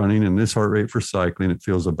rate for running and this heart rate for cycling, it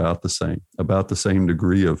feels about the same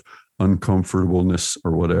degree of uncomfortableness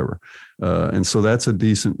or whatever. And so that's a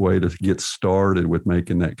decent way to get started with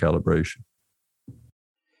making that calibration.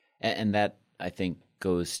 And that, I think,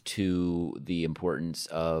 goes to the importance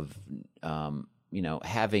of,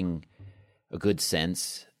 having a good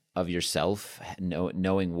sense of yourself,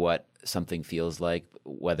 knowing what something feels like,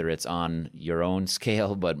 whether it's on your own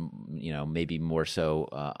scale, but, maybe more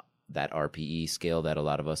so that RPE scale that a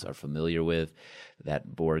lot of us are familiar with,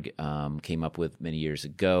 that Borg came up with many years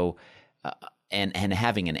ago, and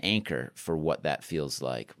having an anchor for what that feels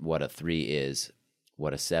like, what a 3 is,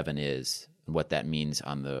 what a 7 is, what that means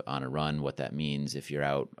on a run, what that means if you're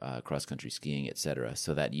out cross-country skiing, et cetera,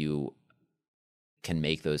 so that you can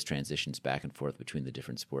make those transitions back and forth between the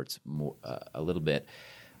different sports more a little bit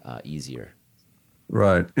easier.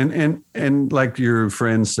 Right. And like your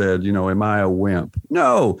friend said, am I a wimp?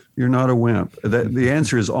 No, you're not a wimp. The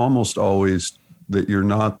answer is almost always that you're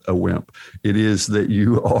not a wimp. It is that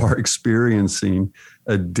you are experiencing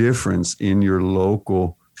a difference in your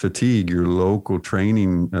local fatigue, your local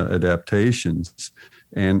training adaptations.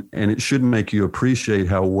 And it should make you appreciate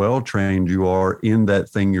how well trained you are in that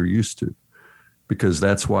thing you're used to, because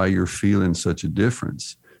that's why you're feeling such a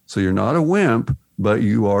difference. So you're not a wimp, but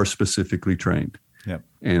you are specifically trained. Yep.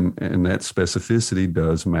 And that specificity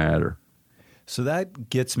does matter. So that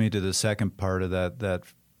gets me to the second part of that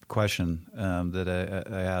question that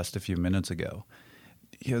I asked a few minutes ago.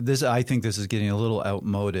 I think this is getting a little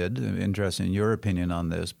outmoded. I'm interested in your opinion on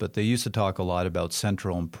this, but they used to talk a lot about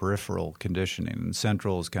central and peripheral conditioning. And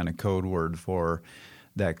central is kind of code word for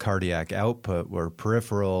that cardiac output, where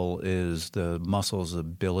peripheral is the muscle's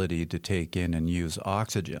ability to take in and use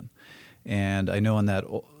oxygen. And I know in that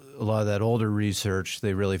a lot of that older research,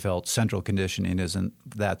 they really felt central conditioning isn't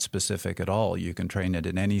that specific at all. You can train it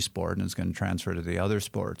in any sport and it's going to transfer to the other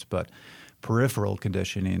sports. But peripheral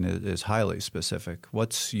conditioning is highly specific.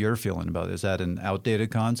 What's your feeling about it? Is that an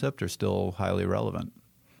outdated concept or still highly relevant?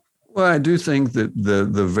 Well, I do think that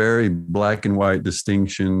the very black and white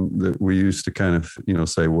distinction that we used to kind of,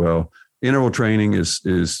 say, well, interval training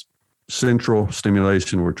is central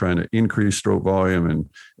stimulation. We're trying to increase stroke volume,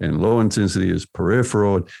 and low intensity is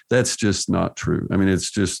peripheral. That's just not true. I mean,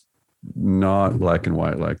 it's just not black and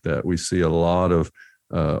white like that. We see a lot of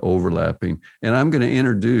overlapping. And I'm going to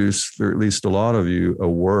introduce, for at least a lot of you, a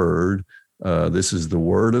word. This is the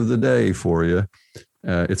word of the day for you.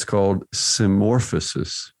 It's called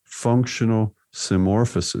symorphosis, functional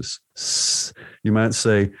symorphosis. You might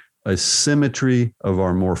say a symmetry of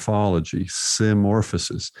our morphology,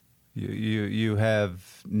 symorphosis. You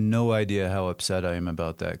have no idea how upset I am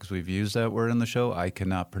about that, because we've used that word in the show. I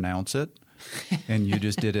cannot pronounce it. And you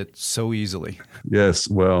just did it so easily. Yes.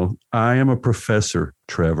 Well, I am a professor,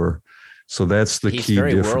 Trevor. So that's the He's key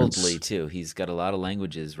very difference. worldly, too. He's got a lot of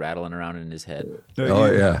languages rattling around in his head.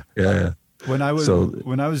 Yeah. When I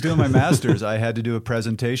was doing my master's, I had to do a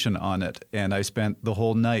presentation on it. And I spent the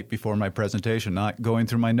whole night before my presentation, not going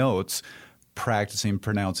through my notes, practicing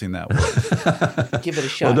pronouncing that word. Give it a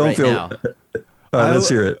shot now. Let's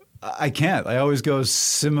hear it. I can't. I always go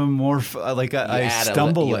simomorph. Like I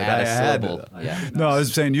stumble it. I syllable. Yeah. No, I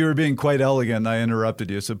was saying you were being quite elegant. I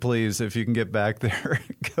interrupted you. So please, if you can get back there,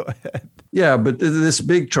 go ahead. Yeah, but this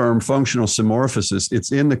big term, functional symorphosis,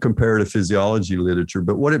 it's in the comparative physiology literature.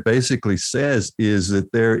 But what it basically says is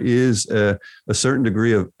that there is a certain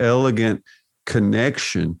degree of elegant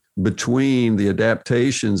connection between the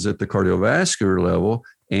adaptations at the cardiovascular level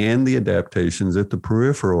and the adaptations at the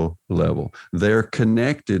peripheral level. They're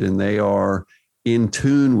connected and they are in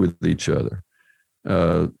tune with each other.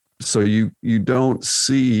 So you don't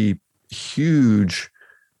see huge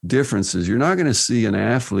differences. You're not going to see an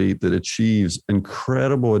athlete that achieves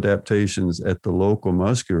incredible adaptations at the local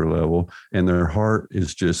muscular level and their heart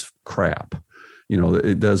is just crap.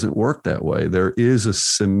 It doesn't work that way. There is a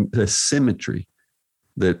symmetry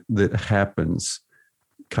that happens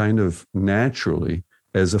kind of naturally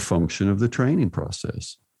as a function of the training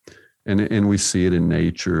process. And we see it in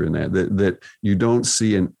nature, and that you don't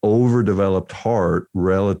see an overdeveloped heart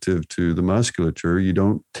relative to the musculature. You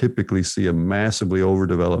don't typically see a massively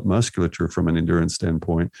overdeveloped musculature from an endurance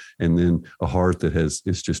standpoint, and then a heart that is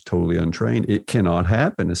just totally untrained. It cannot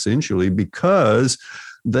happen, essentially, because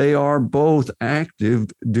they are both active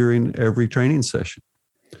during every training session.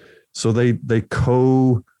 So they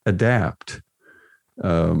co-adapt.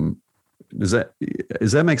 Does that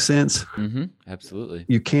make sense? Mm-hmm. Absolutely.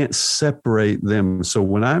 You can't separate them. So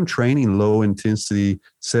when I'm training low intensity,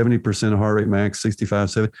 70% of heart rate max, 65,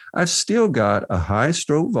 70, I've still got a high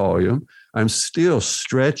stroke volume. I'm still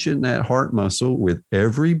stretching that heart muscle with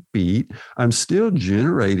every beat. I'm still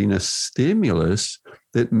generating a stimulus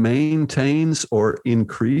that maintains or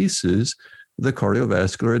increases the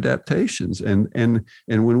cardiovascular adaptations. And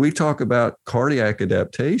when we talk about cardiac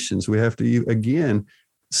adaptations, we have to, again,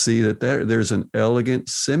 see that there's an elegant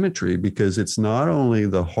symmetry, because it's not only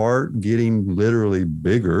the heart getting literally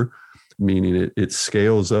bigger, meaning it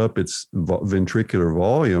scales up its ventricular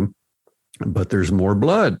volume, but there's more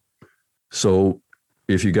blood. So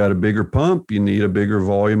if you got a bigger pump, you need a bigger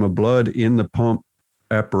volume of blood in the pump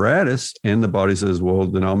apparatus, and the body says, well,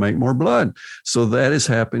 then I'll make more blood. So that is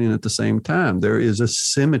happening at the same time. There is a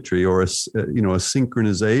symmetry or a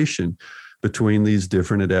synchronization between these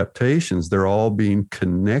different adaptations. They're all being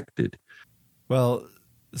connected. Well,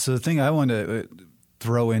 so the thing I want to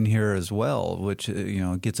throw in here as well, which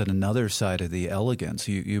gets at another side of the elegance.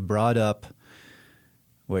 You brought up,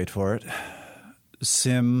 wait for it,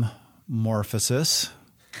 symorphosis.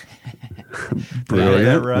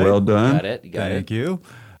 Brilliant. Right? Well done. Got it. Thank you.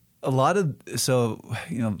 A lot of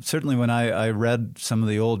certainly when I read some of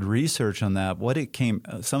the old research on that,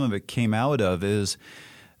 some of it came out of is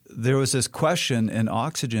there was this question in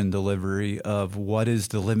oxygen delivery of what is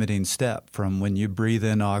the limiting step from when you breathe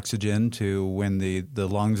in oxygen to when the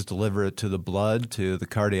lungs deliver it to the blood, to the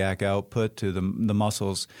cardiac output, to the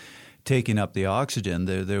muscles taking up the oxygen.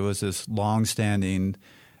 There was this long-standing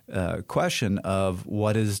question of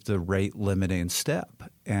what is the rate limiting step.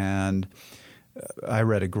 And I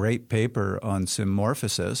read a great paper on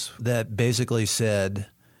symorphosis that basically said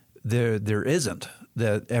there isn't,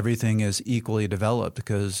 that everything is equally developed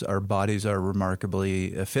because our bodies are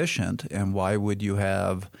remarkably efficient. And why would you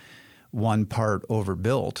have one part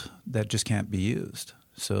overbuilt that just can't be used?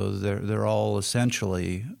 So they're all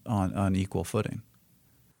essentially on equal footing.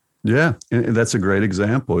 Yeah, and that's a great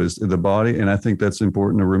example is the body. And I think that's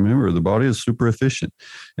important to remember. The body is super efficient.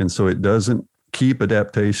 And so it doesn't keep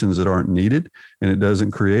adaptations that aren't needed, and it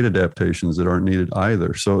doesn't create adaptations that aren't needed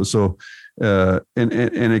either. So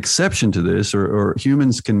an exception to this, or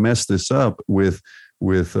humans can mess this up with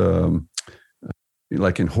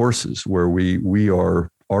like in horses, where we are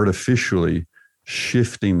artificially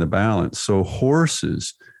shifting the balance. So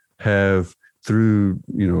horses have, through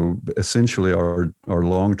essentially our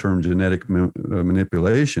long-term genetic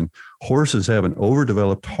manipulation, horses have an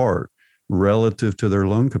overdeveloped heart relative to their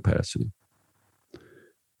lung capacity.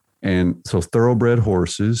 And so thoroughbred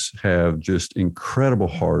horses have just incredible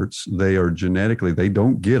hearts. They are genetically, they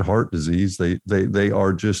don't get heart disease. They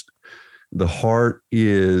are just, the heart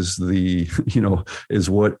is it's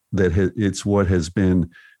what has been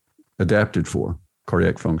adapted for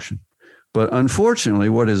cardiac function. But unfortunately,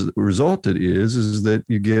 what has resulted is that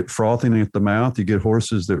you get frothing at the mouth. You get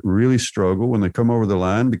horses that really struggle when they come over the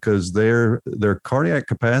line because their cardiac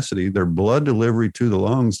capacity, their blood delivery to the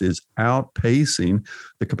lungs is outpacing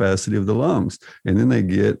the capacity of the lungs. And then they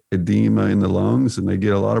get edema in the lungs and they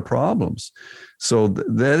get a lot of problems. So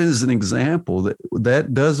that is an example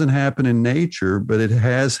that doesn't happen in nature, but it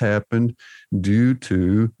has happened due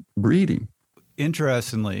to breeding.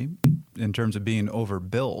 Interestingly, in terms of being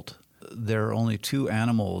overbuilt, there are only two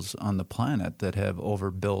animals on the planet that have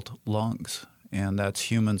overbuilt lungs, and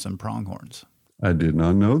that's humans and pronghorns. I did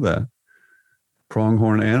not know that.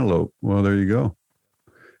 Pronghorn antelope. Well, there you go.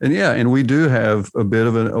 And we do have a bit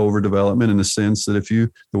of an overdevelopment in the sense that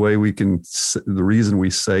the reason we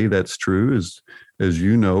say that's true is, as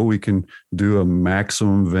you know, we can do a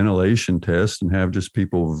maximum ventilation test and have just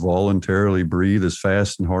people voluntarily breathe as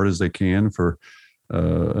fast and hard as they can for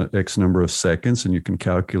X number of seconds, and you can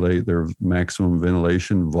calculate their maximum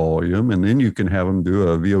ventilation volume. And then you can have them do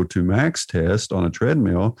a VO2 max test on a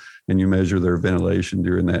treadmill, and you measure their ventilation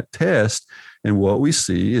during that test. And what we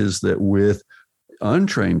see is that with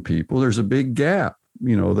untrained people, there's a big gap.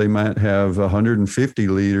 They might have 150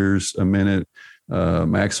 liters a minute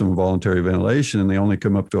maximum voluntary ventilation, and they only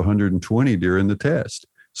come up to 120 during the test.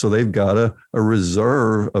 So they've got a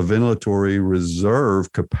ventilatory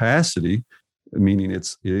reserve capacity, meaning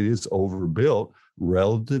it is overbuilt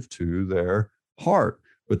relative to their heart.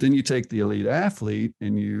 But then you take the elite athlete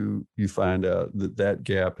and you find out that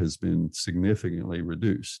gap has been significantly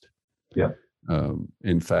reduced. Yeah.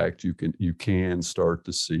 In fact, you can start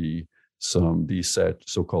to see some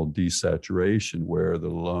so-called desaturation, where the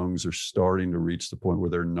lungs are starting to reach the point where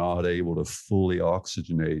they're not able to fully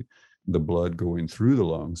oxygenate the blood going through the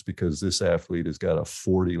lungs, because this athlete has got a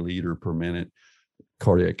 40 liter per minute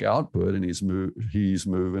cardiac output, and he's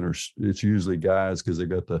moving, or it's usually guys, because they've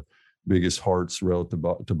got the biggest hearts relative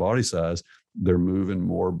to body size, they're moving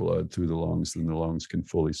more blood through the lungs than the lungs can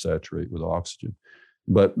fully saturate with oxygen.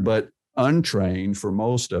 But untrained, for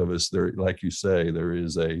most of us, there, like you say, there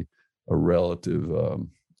is a relative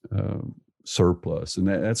surplus, and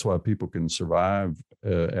that's why people can survive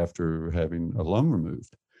after having a lung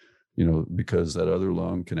removed, because that other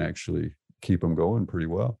lung can actually keep them going pretty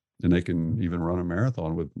well. And they can even run a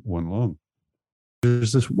marathon with one lung.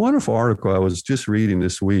 There's this wonderful article I was just reading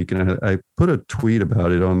this week, and I put a tweet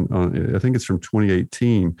about it on I think it's from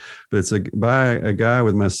 2018, but it's by a guy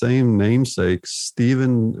with my same namesake,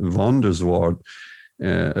 Steven van der Zwaard,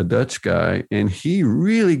 a Dutch guy, and he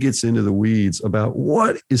really gets into the weeds about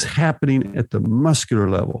what is happening at the muscular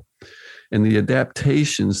level and the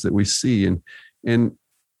adaptations that we see. And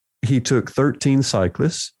he took 13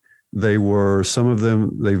 cyclists. Some of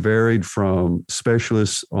them varied from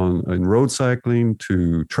specialists in road cycling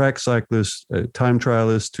to track cyclists, time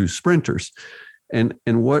trialists to sprinters. And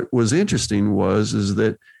what was interesting is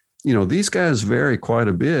that, these guys vary quite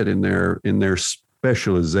a bit in their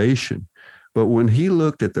specialization. But when he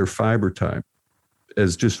looked at their fiber type,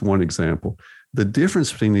 as just one example, the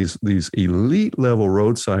difference between these elite level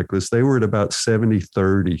road cyclists, they were at about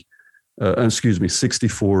 70-30,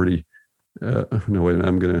 60-40. No, wait,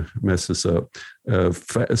 I'm going to mess this up.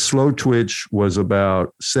 Slow twitch was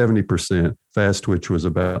about 70%. Fast twitch was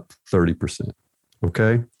about 30%.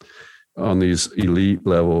 Okay. On these elite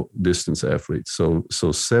level distance athletes. So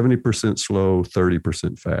 70% slow,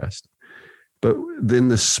 30% fast. But then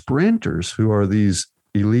the sprinters, who are these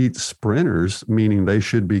elite sprinters, meaning they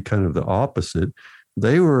should be kind of the opposite,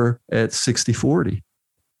 they were at 60-40.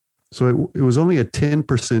 So it was only a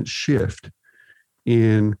 10% shift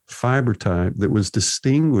in fiber type that was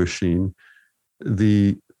distinguishing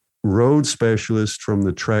the road specialist from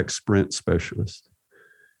the track sprint specialist.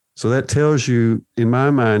 So that tells you, in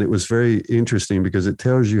my mind, it was very interesting because it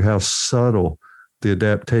tells you how subtle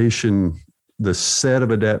the set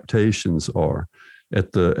of adaptations are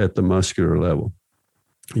at the muscular level,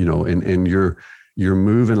 and you're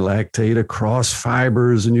moving lactate across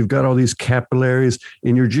fibers, and you've got all these capillaries,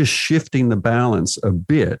 and you're just shifting the balance a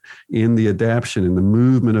bit in the adaptation and the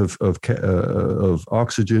movement of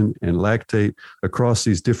oxygen and lactate across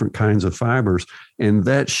these different kinds of fibers. And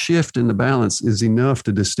that shift in the balance is enough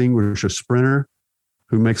to distinguish a sprinter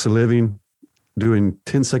who makes a living doing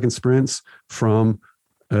 10-second sprints from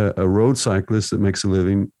a road cyclist that makes a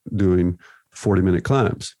living doing 40-minute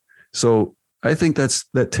climbs. So I think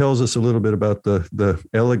that tells us a little bit about the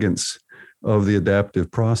elegance of the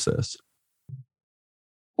adaptive process.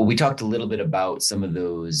 Well, we talked a little bit about some of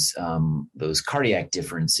those cardiac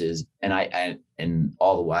differences, and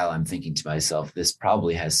all the while I'm thinking to myself, this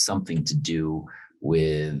probably has something to do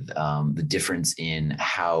with the difference in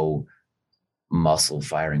how muscle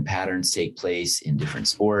firing patterns take place in different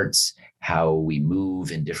sports, how we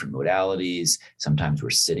move in different modalities. Sometimes we're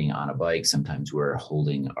sitting on a bike, sometimes we're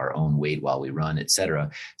holding our own weight while we run, et cetera.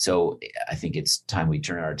 So I think it's time we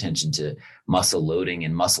turn our attention to muscle loading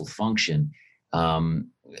and muscle function.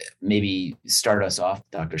 Maybe start us off,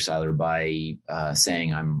 Dr. Seiler, by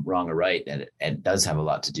saying I'm wrong or right, that it does have a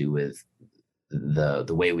lot to do with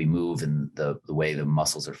the way we move and the way the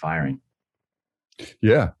muscles are firing.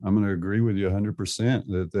 Yeah, I'm going to agree with you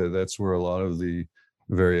 100%. That's where a lot of the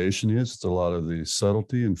variation is. It's a lot of the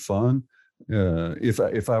subtlety and fun.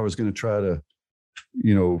 If I was going to try to,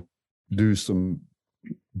 do some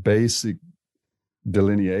basic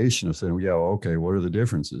delineation of saying, yeah, okay, what are the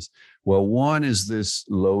differences? Well, one is this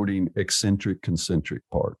loading eccentric concentric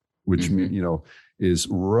part, which is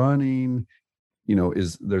running.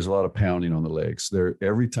 There's a lot of pounding on the legs. There,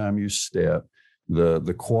 every time you step,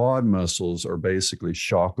 the quad muscles are basically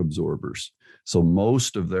shock absorbers. So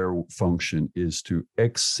most of their function is to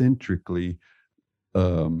eccentrically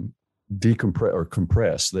decompress or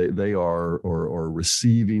compress. They are or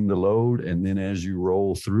receiving the load, and then as you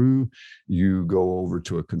roll through, you go over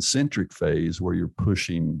to a concentric phase where you're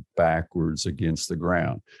pushing backwards against the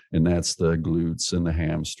ground, and that's the glutes and the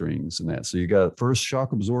hamstrings and that. So you got first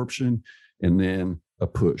shock absorption and then a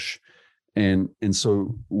push. And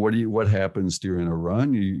so what happens during a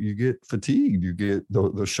run? You get fatigued. You get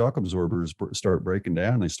those shock absorbers start breaking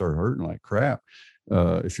down. They start hurting like crap.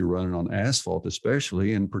 If you're running on asphalt,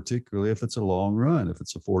 especially, and particularly if it's a long run, if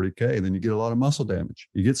it's a 40K, then you get a lot of muscle damage.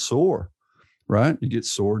 You get sore, right? You get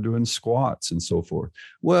sore doing squats and so forth.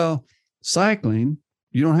 Well, cycling,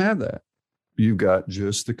 you don't have that. You've got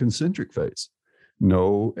just the concentric phase.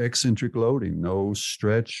 No eccentric loading, no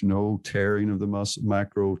stretch, no tearing of the muscle,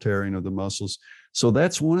 macro tearing of the muscles. So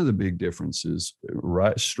that's one of the big differences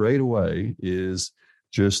right straight away, is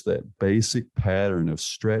just that basic pattern of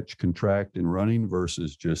stretch, contract in running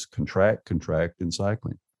versus just contract in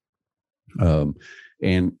cycling.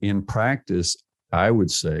 And in practice, I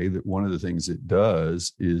would say that one of the things it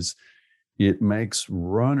does is it makes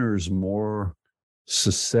runners more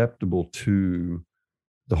susceptible to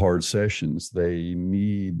the hard sessions. They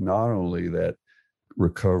need not only that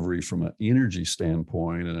recovery from an energy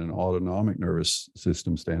standpoint and an autonomic nervous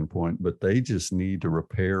system standpoint, but they just need to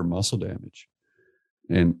repair muscle damage.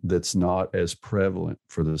 And that's not as prevalent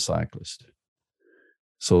for the cyclist.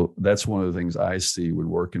 So that's one of the things I see with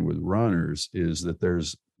working with runners, is that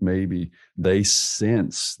there's maybe they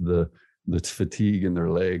sense the fatigue in their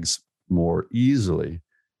legs more easily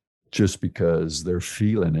just because they're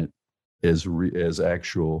feeling it as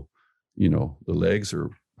actual, the legs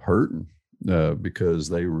are hurting because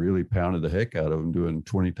they really pounded the heck out of them doing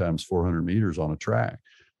 20 times 400 meters on a track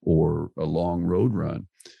or a long road run.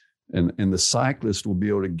 And the cyclist will be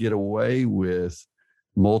able to get away with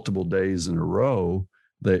multiple days in a row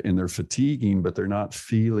and they're fatiguing, but they're not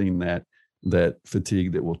feeling that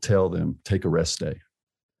fatigue that will tell them take a rest day.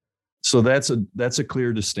 So that's a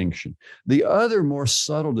clear distinction. The other more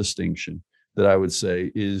subtle distinction that I would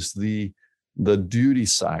say is the duty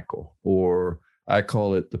cycle, or I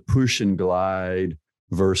call it the push and glide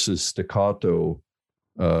versus staccato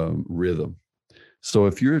rhythm. So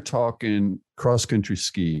if you're talking cross-country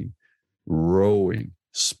skiing, rowing,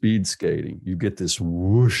 speed skating, you get this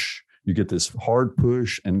whoosh, you get this hard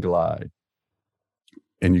push and glide,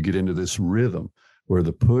 and you get into this rhythm where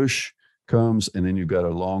the push comes and then you've got a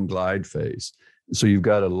long glide phase. So you've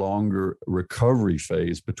got a longer recovery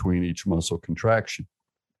phase between each muscle contraction,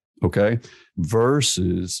 okay?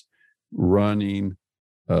 Versus running,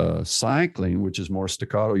 cycling, which is more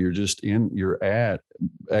staccato.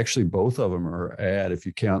 Actually both of them are at, if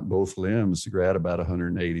you count both limbs, you're at about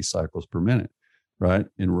 180 cycles per minute, right?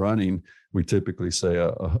 In running, we typically say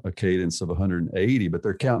a cadence of 180, but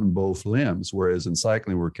they're counting both limbs, whereas in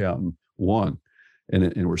cycling, we're counting one,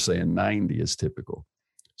 and we're saying 90 is typical.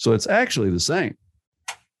 So it's actually the same.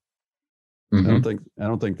 I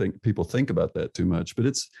don't think people think about that too much, but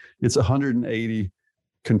it's 180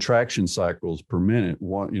 contraction cycles per minute.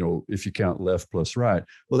 One, if you count left plus right,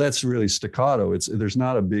 well, that's really staccato. There's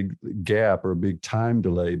not a big gap or a big time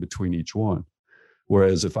delay between each one.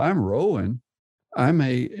 Whereas if I'm rowing, I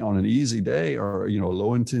may on an easy day or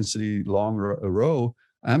low intensity long row,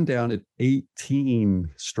 I'm down at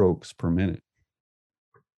 18 strokes per minute.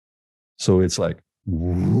 So it's like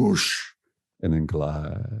whoosh and then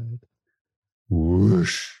glide,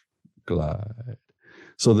 whoosh, glide.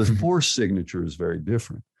 So the force signature is very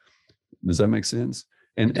different. Does that make sense?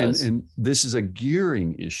 And this is a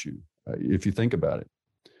gearing issue, if you think about it,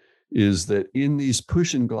 is that in these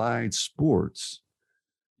push and glide sports,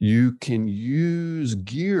 you can use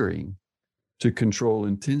gearing to control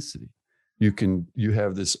intensity. You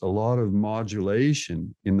have a lot of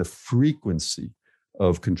modulation in the frequency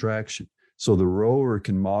of contraction. So the rower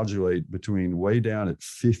can modulate between way down at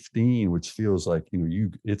 15, which feels like,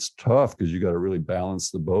 it's tough because you got to really balance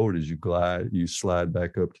the boat as you glide, you slide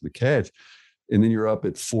back up to the catch. And then you're up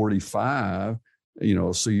at 45,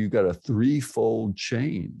 so you've got a threefold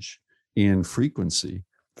change in frequency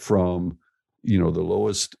from, the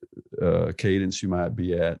lowest cadence you might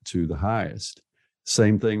be at to the highest.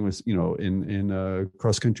 Same thing with, in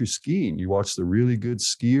cross-country skiing. You watch the really good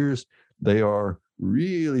skiers, they are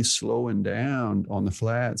really slowing down on the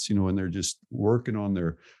flats, and they're just working on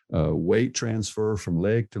their weight transfer from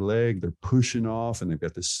leg to leg. They're pushing off and they've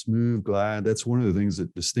got this smooth glide. That's one of the things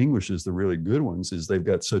that distinguishes the really good ones is they've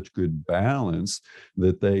got such good balance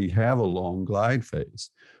that they have a long glide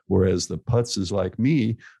phase. Whereas the putzes like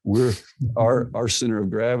me, our center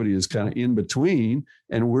of gravity is kind of in between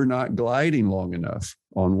and we're not gliding long enough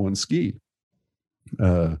on one ski.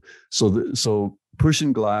 So push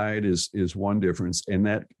and glide is one difference, and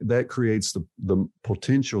that creates the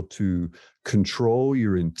potential to control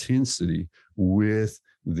your intensity with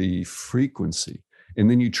the frequency, and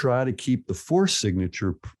then you try to keep the force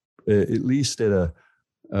signature at least at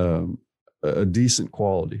a decent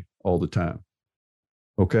quality all the time.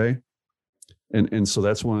 Okay, and so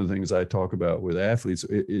that's one of the things I talk about with athletes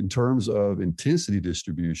in terms of intensity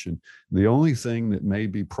distribution. The only thing that may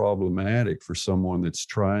be problematic for someone that's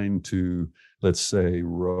trying to, let's say,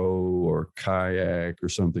 row or kayak or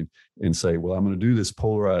something and say, well, I'm going to do this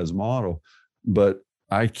polarized model, but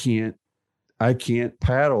I can't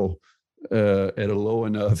paddle at a low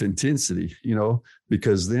enough intensity,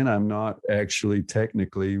 because then I'm not actually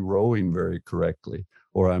technically rowing very correctly,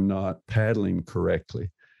 or I'm not paddling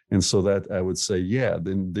correctly. And so that I would say,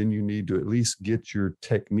 then you need to at least get your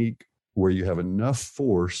technique where you have enough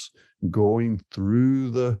force going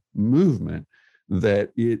through the movement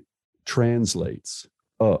that it translates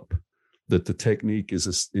up, that the technique is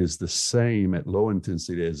the same at low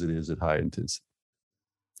intensity as it is at high intensity.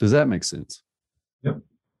 Does that make sense? Yep.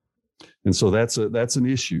 And so that's an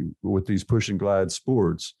issue with these push and glide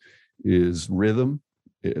sports is rhythm.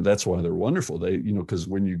 That's why they're wonderful. They, because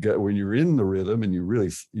when you're in the rhythm and you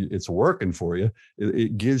really, it's working for you,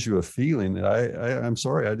 it gives you a feeling that I'm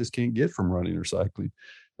sorry, I just can't get from running or cycling,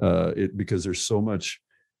 because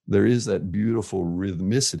there is that beautiful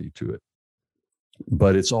rhythmicity to it,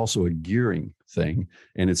 but it's also a gearing thing.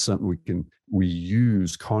 And it's something we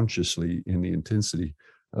use consciously in the intensity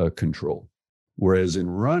control. Whereas in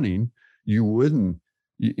running, you wouldn't,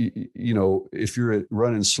 if you're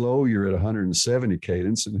running slow, you're at 170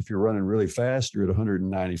 cadence. And if you're running really fast, you're at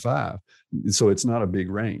 195. So it's not a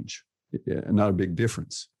big range, not a big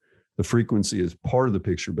difference. The frequency is part of the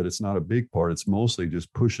picture, but it's not a big part. It's mostly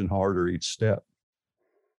just pushing harder each step.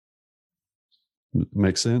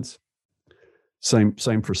 Makes sense? Same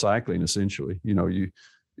for cycling, essentially.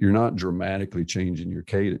 You're not dramatically changing your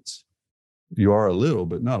cadence. You are a little,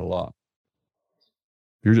 but not a lot.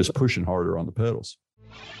 You're just pushing harder on the pedals.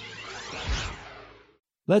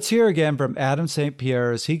 Let's hear again from Adam St.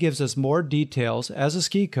 Pierre as he gives us more details as a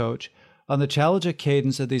ski coach on the challenge of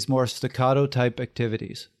cadence of these more staccato type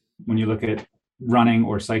activities. When you look at running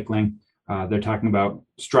or cycling, they're talking about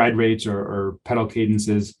stride rates or pedal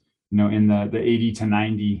cadences, in the 80 to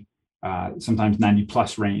 90, sometimes 90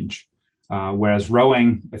 plus range. Whereas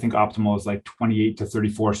rowing, I think optimal is like 28 to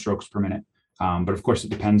 34 strokes per minute. But of course,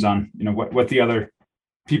 it depends on, what the other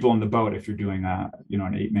people in the boat, if you're doing an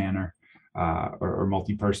 8-man or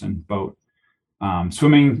multi-person boat.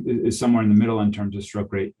 Swimming is somewhere in the middle in terms of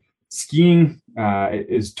stroke rate. Skiing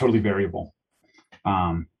is totally variable.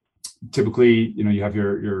 Typically, you have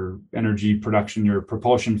your energy production, your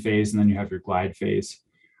propulsion phase, and then you have your glide phase.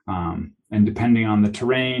 And depending on the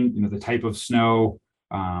terrain, the type of snow,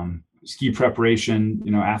 ski preparation,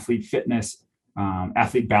 athlete fitness,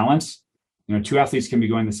 athlete balance, two athletes can be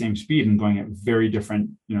going the same speed and going at very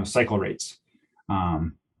different, cycle rates.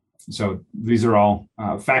 So these are all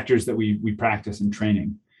factors that we practice in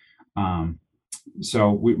training.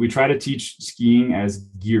 So we try to teach skiing as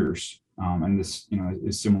gears, and this,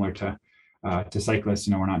 is similar to cyclists.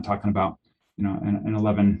 We're not talking about, an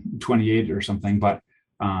 1128 or something, but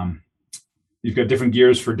you've got different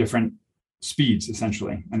gears for different speeds,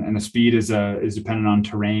 essentially, and the speed is dependent on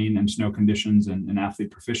terrain and snow conditions and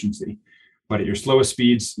athlete proficiency. But at your slowest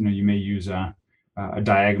speeds, you may use a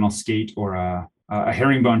diagonal skate or a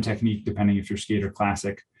herringbone technique, depending if you're skate or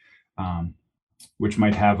classic, which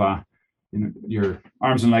might have your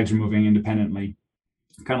arms and legs are moving independently,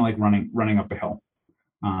 kind of like running up a hill.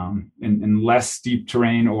 In less steep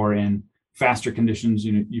terrain or in faster conditions,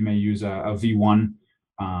 you may use a V1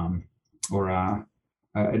 or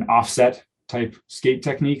an offset type skate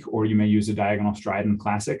technique, or you may use a diagonal stride in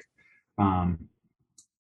classic. And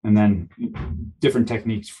then different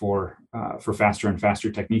techniques for faster and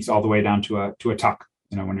faster techniques, all the way down to a tuck.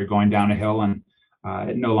 When you're going down a hill and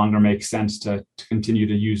it no longer makes sense to continue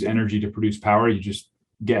to use energy to produce power, you just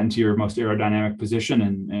get into your most aerodynamic position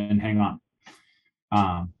and hang on.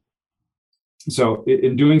 So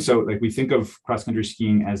in doing so, like, we think of cross-country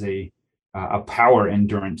skiing as a power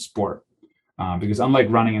endurance sport, because unlike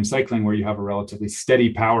running and cycling, where you have a relatively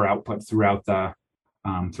steady power output throughout the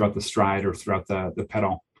stride or throughout the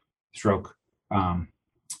pedal stroke,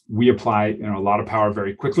 we apply a lot of power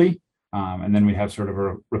very quickly, and then we have sort of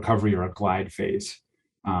a recovery or a glide phase.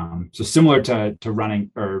 So similar to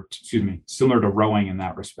rowing in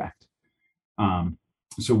that respect.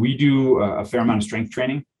 So we do a fair amount of strength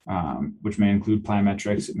training, which may include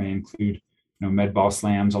plyometrics. It may include med ball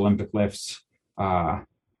slams, Olympic lifts.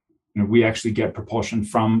 We actually get propulsion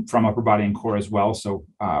from upper body and core as well. So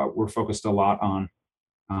we're focused a lot on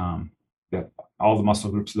all the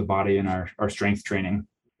muscle groups of the body in our strength training.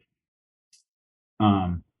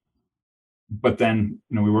 But then,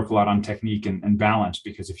 we work a lot on technique and balance,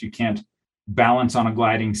 because if you can't balance on a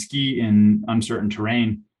gliding ski in uncertain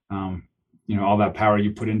terrain, all that power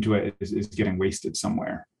you put into it is getting wasted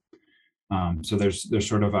somewhere. So there's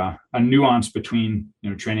sort of a nuance between,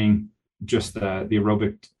 training just the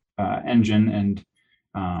aerobic engine and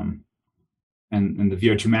the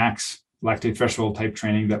VO2 max lactate threshold type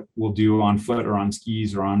training that we'll do on foot or on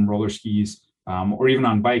skis or on roller skis, or even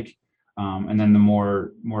on bike. And then the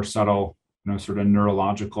more subtle, sort of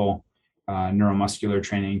neurological, neuromuscular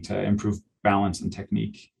training to improve balance and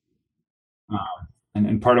technique.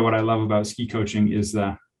 And part of what I love about ski coaching is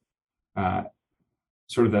the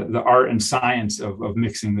sort of the art and science of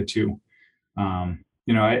mixing the two.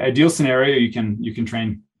 Ideal scenario, you can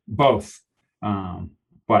train both,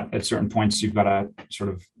 but at certain points you've got to sort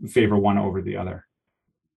of favor one over the other.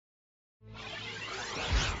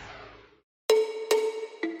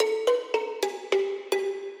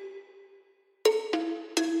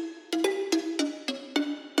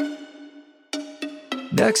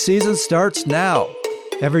 Next season starts now.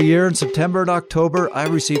 Every year in September and October, I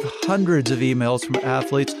receive hundreds of emails from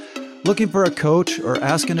athletes looking for a coach or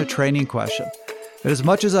asking a training question. And as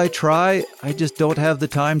much as I try, I just don't have the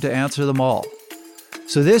time to answer them all.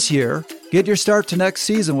 So this year, get your start to next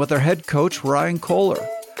season with our head coach, Ryan Kohler.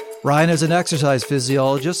 Ryan is an exercise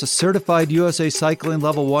physiologist, a certified USA Cycling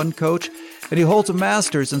Level 1 coach, and he holds a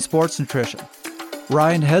master's in sports nutrition.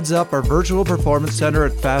 Ryan heads up our virtual performance center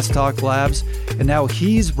at Fast Talk Labs, and now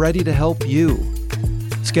he's ready to help you.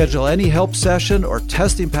 Schedule any help session or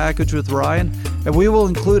testing package with Ryan, and we will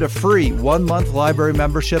include a free 1-month library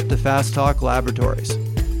membership to Fast Talk Laboratories.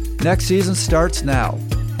 Next season starts now.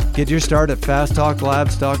 Get your start at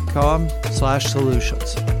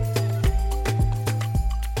fasttalklabs.com/solutions.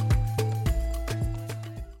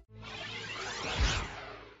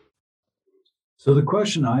 So the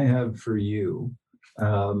question I have for you,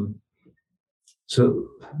 so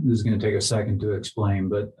this is going to take a second to explain,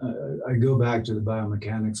 but I go back to the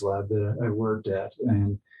biomechanics lab that I worked at,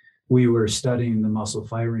 and we were studying the muscle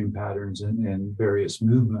firing patterns in various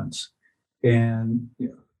movements. And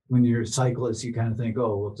when you're a cyclist, you kind of think,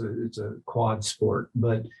 oh, well, it's a quad sport.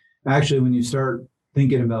 But actually, when you start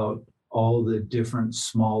thinking about all the different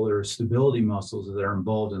smaller stability muscles that are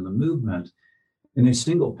involved in the movement, in a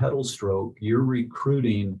single pedal stroke, you're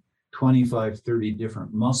recruiting 25, 30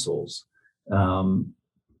 different muscles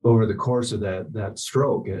over the course of that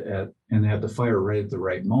stroke, and they have to fire right at the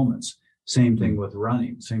right moments. Same thing with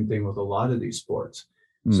running, same thing with a lot of these sports.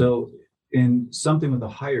 So in something with a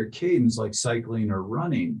higher cadence like cycling or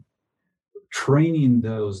running, training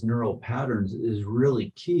those neural patterns is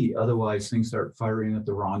really key. Otherwise, things start firing at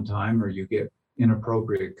the wrong time, or you get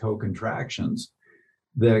inappropriate co-contractions.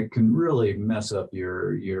 that can really mess up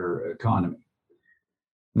your economy.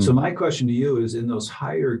 So my question to you is, in those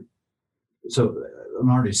higher, so I'm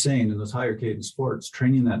already saying in those higher cadence sports,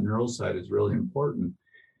 training that neural side is really important.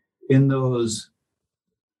 In those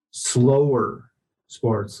slower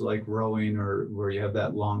sports like rowing, or where you have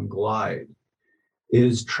that long glide,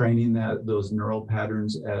 is training those neural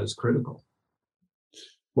patterns as critical?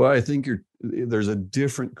 Well, I think there's a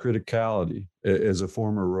different criticality. As a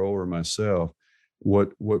former rower myself,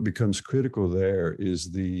 what becomes critical there is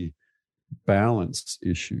the balance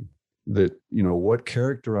issue. That, what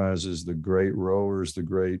characterizes the great rowers, the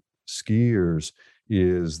great skiers,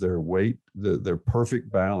 is their weight, their perfect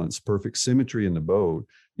balance, perfect symmetry in the boat.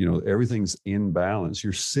 Everything's in balance.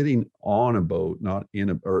 You're sitting on a boat, not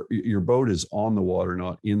or your boat is on the water,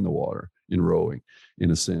 not in the water in rowing,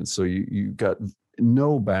 in a sense. So you got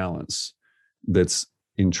no balance that's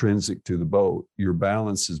intrinsic to the boat. Your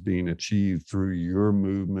balance is being achieved through your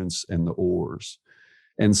movements and the oars.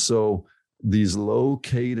 And so these low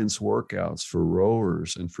cadence workouts for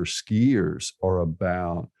rowers and for skiers are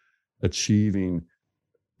about achieving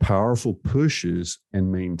powerful pushes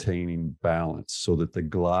and maintaining balance so that the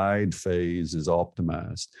glide phase is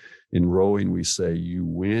optimized. In rowing, we say you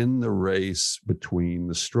win the race between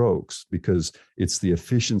the strokes because it's the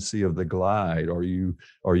efficiency of the glide. Are you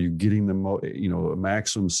getting the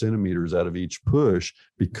maximum centimeters out of each push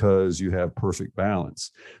because you have perfect balance?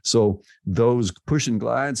 So those push and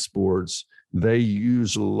glide sports, they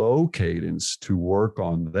use low cadence to work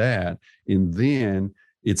on that. And then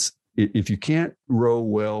if you can't row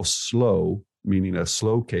well slow, meaning a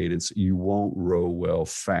slow cadence, you won't row well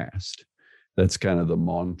fast. That's kind of the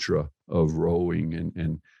mantra of rowing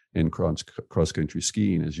and cross-country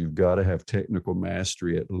skiing, is you've got to have technical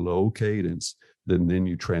mastery at low cadence, then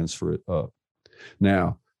you transfer it up.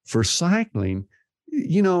 Now, for cycling,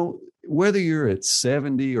 whether you're at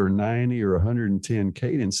 70 or 90 or 110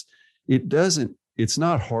 cadence, it's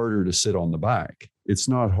not harder to sit on the bike. It's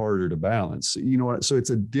not harder to balance. You know what? So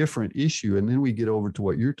it's a different issue. And then we get over to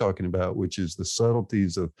what you're talking about, which is the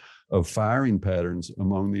subtleties of firing patterns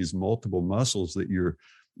among these multiple muscles that you're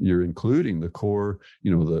including, the core,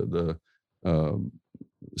 the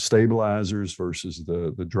stabilizers versus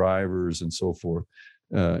the drivers and so forth.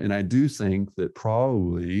 And I do think that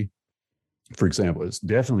probably, for example, it's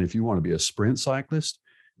definitely, if you want to be a sprint cyclist,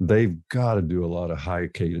 they've got to do a lot of high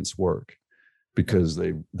cadence work, because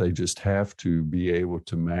they just have to be able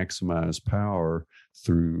to maximize power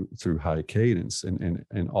through high cadence and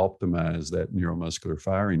optimize that neuromuscular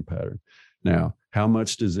firing pattern. Now, how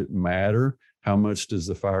much does it matter? How much does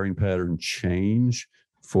the firing pattern change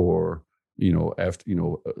for, after,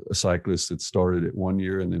 a cyclist that started at 1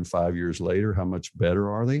 year and then 5 years later? How much better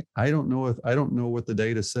are they? I don't know what the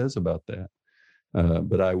data says about that.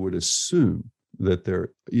 But I would assume that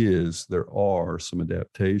there are some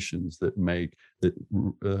adaptations that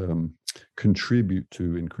contribute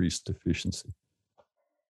to increased efficiency.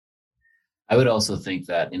 I would also think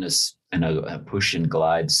that in a push and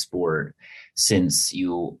glide sport, since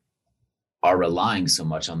you are relying so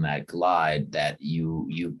much on that glide, that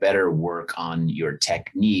you better work on your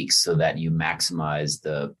techniques so that you maximize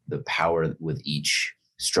the power with each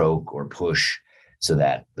stroke or push, so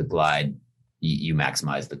that the glide, you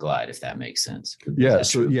maximize the glide, if that makes sense. Yeah.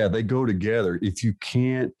 So they go together.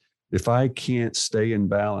 If I can't stay in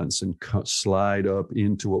balance and slide up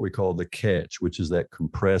into what we call the catch, which is that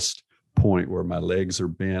compressed point where my legs are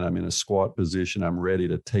bent, I'm in a squat position, I'm ready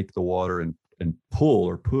to take the water and pull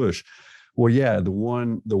or push. Well, yeah, the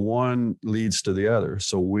one leads to the other.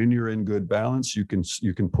 So when you're in good balance, you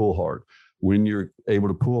can pull hard. When you're able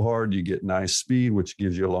to pull hard, you get nice speed, which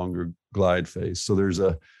gives you a longer glide phase. So there's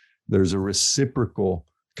a reciprocal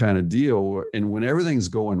kind of deal. And when everything's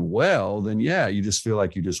going well, then you just feel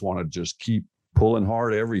like you just want to just keep pulling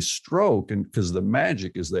hard every stroke, and because the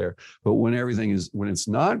magic is there. But when it's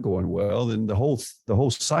not going well, then the whole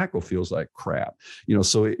cycle feels like crap.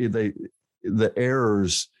 So the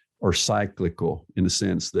errors are cyclical, in the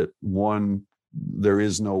sense that there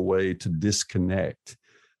is no way to disconnect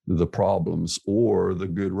the problems or the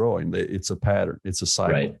good rowing. It's a pattern. It's a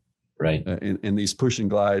cycle. Right. In these push and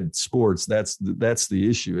glide sports, that's the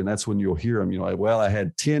issue, and that's when you'll hear them. I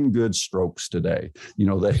had 10 good strokes today.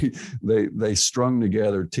 They strung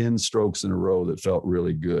together 10 strokes in a row that felt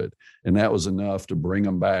really good, and that was enough to bring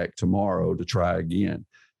them back tomorrow to try again,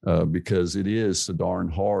 because it is so darn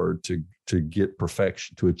hard to get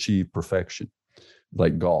perfection, to achieve perfection,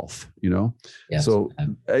 like golf. Yes. So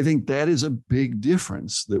I think that is a big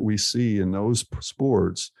difference that we see in those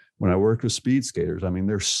sports when I worked with speed skaters, I mean,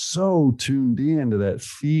 they're so tuned in to that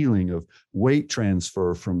feeling of weight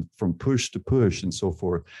transfer from push to push and so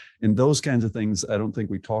forth. And those kinds of things, I don't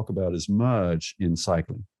think we talk about as much in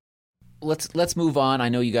cycling. Let's move on. I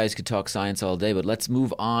know you guys could talk science all day, but let's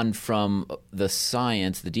move on from the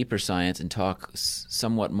science, the deeper science, and talk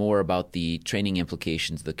somewhat more about the training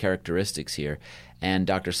implications, the characteristics here. And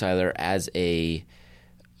Dr. Seiler, as a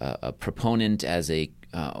proponent, as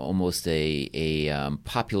almost a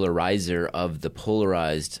popularizer of the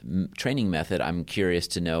polarized training method, I'm curious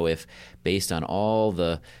to know if, based on all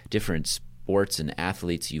the different sports and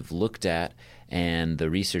athletes you've looked at and the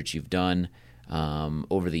research you've done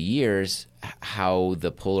over the years, how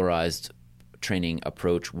the polarized training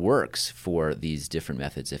approach works for these different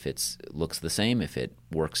methods. If it looks the same, if it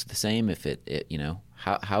works the same, if it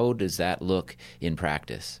how does that look in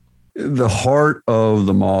practice? The heart of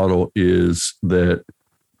the model is that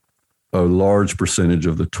a large percentage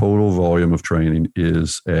of the total volume of training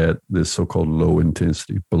is at this so-called low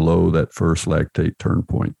intensity, below that first lactate turn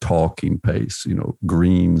point, talking pace,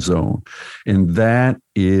 green zone. And that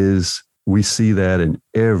is, we see that in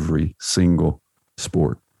every single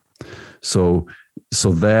sport. So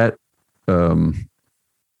that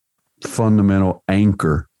fundamental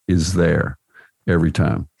anchor is there every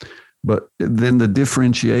time. But then the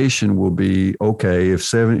differentiation will be, okay, if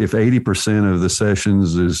 80% of the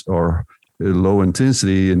sessions are low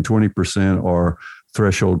intensity and 20% are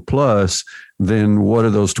threshold plus, then what do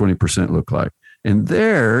those 20% look like? And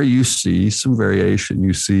there you see some variation.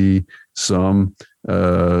 You see some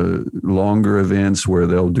longer events where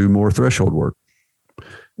they'll do more threshold work.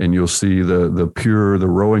 And you'll see the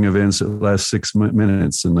rowing events that last 6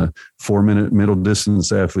 minutes and the 4-minute middle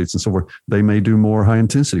distance athletes and so forth, they may do more high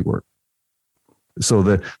intensity work. So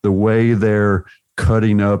the way they're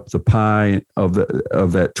cutting up the pie of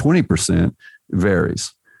that 20%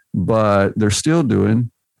 varies, but they're still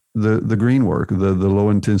doing the green work, the low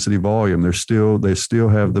intensity volume. They still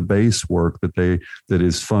have the base work that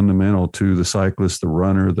is fundamental to the cyclist, the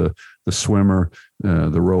runner, the swimmer,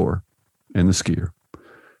 the rower, and the skier.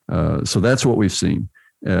 So that's what we've seen.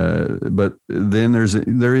 But then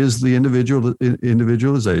there is the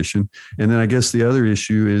individualization, and then I guess the other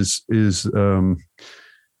issue is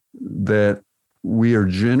that we are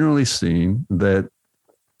generally seeing that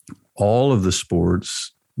all of the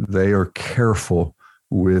sports, they are careful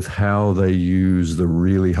with how they use the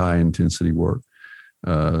really high intensity work.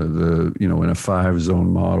 In a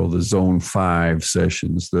 5-zone model, the zone 5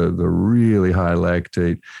 sessions, the really high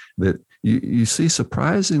lactate, that you see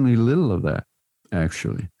surprisingly little of that.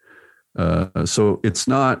 Actually. So it's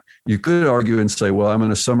not, you could argue and say, well, I'm going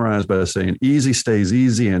to summarize by saying easy stays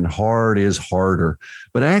easy and hard is harder.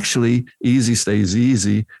 But actually, easy stays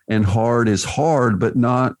easy and hard is hard, but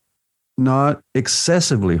not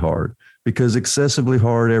excessively hard, because excessively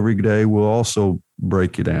hard every day will also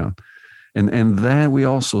break you down. And that we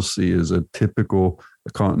also see as a typical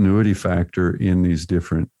continuity factor in these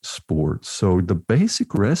different sports. So the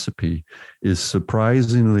basic recipe is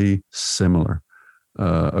surprisingly similar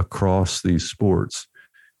across these sports.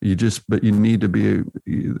 But you need to be,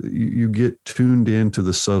 you get tuned into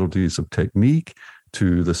the subtleties of technique,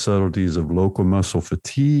 to the subtleties of local muscle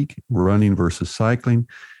fatigue, running versus cycling.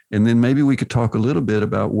 And then maybe we could talk a little bit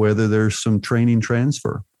about whether there's some training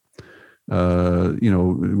transfer. We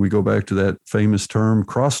go back to that famous term,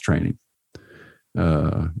 cross training.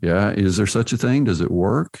 Is there such a thing? Does it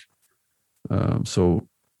work? So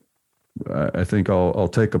I think I'll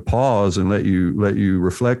take a pause and let you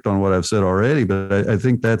reflect on what I've said already. But I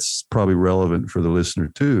think that's probably relevant for the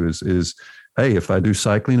listener too. Is hey, if I do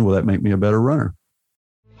cycling, will that make me a better runner?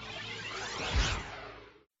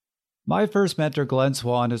 My first mentor, Glenn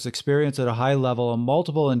Swan, has experience at a high level in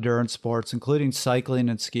multiple endurance sports, including cycling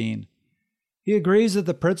and skiing. He agrees that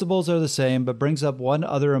the principles are the same, but brings up one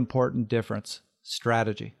other important difference: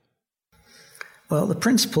 strategy. Well, the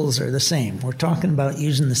principles are the same. We're talking about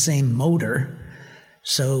using the same motor,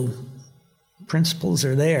 so principles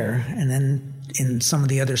are there. And then in some of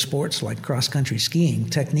the other sports, like cross-country skiing,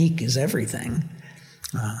 technique is everything.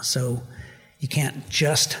 So you can't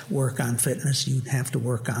just work on fitness. You have to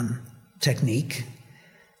work on technique.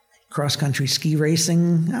 Cross-country ski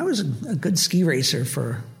racing, I was a good ski racer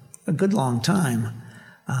for a good long time,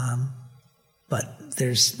 but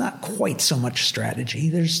there's not quite so much strategy.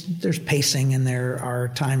 There's pacing, and there are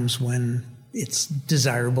times when it's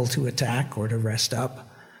desirable to attack or to rest up.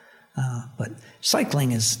 But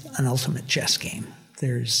cycling is an ultimate chess game.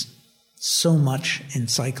 There's so much in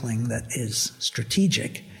cycling that is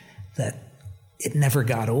strategic that it never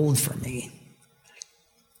got old for me.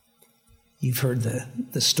 You've heard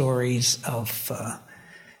the stories of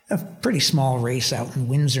a pretty small race out in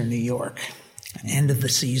Windsor, New York, end of the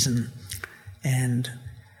season. And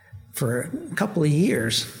for a couple of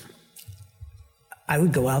years, I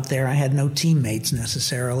would go out there. I had no teammates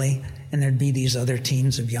necessarily, and there'd be these other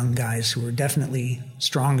teams of young guys who were definitely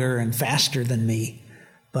stronger and faster than me.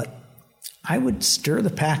 But I would stir the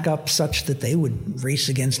pack up such that they would race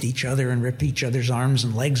against each other and rip each other's arms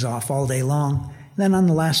and legs off all day long. And then on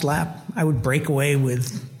the last lap, I would break away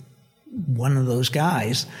with one of those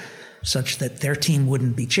guys such that their team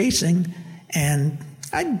wouldn't be chasing, and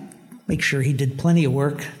I'd make sure he did plenty of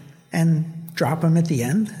work and drop him at the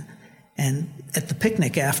end. And at the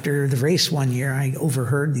picnic after the race one year, I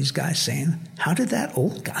overheard these guys saying, "How did that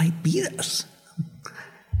old guy beat us?"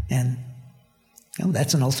 And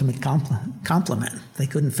that's an ultimate compliment. They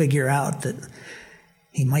couldn't figure out that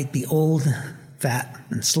he might be old, fat,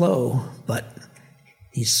 and slow, but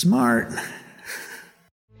he's smart.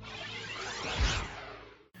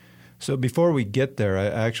 So before we get there, I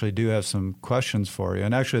actually do have some questions for you.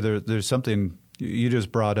 And actually, there's something you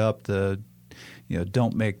just brought up,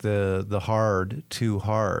 don't make the hard too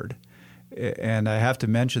hard. And I have to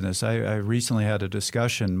mention this. I recently had a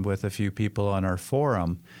discussion with a few people on our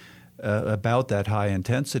forum about that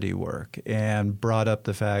high-intensity work, and brought up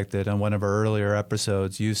the fact that on one of our earlier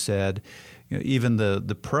episodes you said even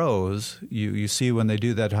the pros, you see when they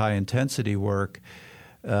do that high-intensity work,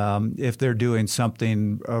 if they're doing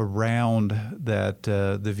something around that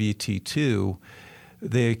the VT2,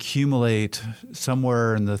 they accumulate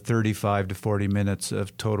somewhere in the 35 to 40 minutes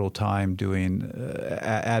of total time doing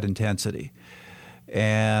at intensity.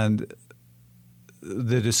 And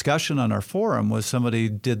the discussion on our forum was somebody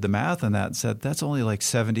did the math on that and said that's only like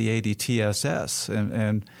 70, 80 TSS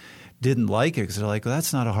and didn't like it because they're like, well,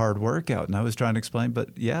 that's not a hard workout. And I was trying to explain,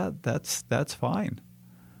 but yeah, that's fine.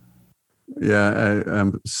 Yeah,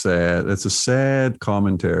 I'm sad. It's a sad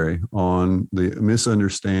commentary on the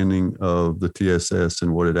misunderstanding of the TSS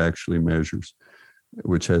and what it actually measures,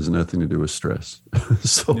 which has nothing to do with stress.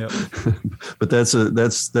 So, yep. But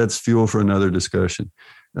that's fuel for another discussion.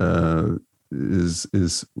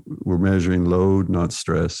 Is we're measuring load, not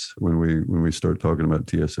stress, when we start talking about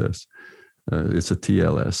TSS. It's a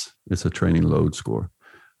TLS. It's a training load score.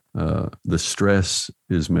 The stress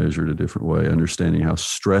is measured a different way. Understanding how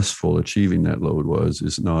stressful achieving that load was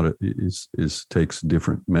takes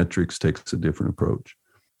different metrics, takes a different approach.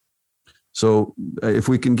 So if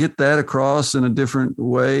we can get that across in a different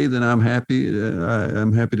way, then I'm happy.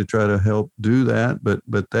 I'm happy to try to help do that. But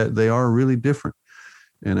that they are really different,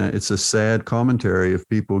 and it's a sad commentary if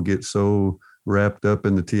people get so wrapped up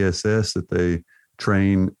in the TSS that they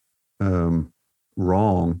train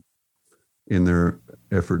wrong in their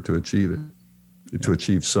effort to achieve it, to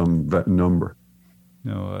achieve some number.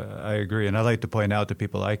 No, I agree. And I like to point out to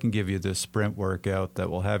people, I can give you this sprint workout that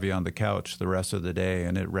will have you on the couch the rest of the day,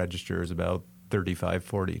 and it registers about 35,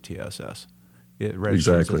 40 TSS. It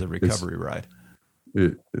registers as a recovery ride.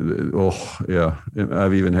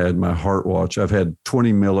 I've even had my heart watch. I've had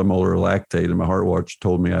 20 millimolar lactate, and my heart watch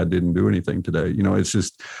told me I didn't do anything today. It's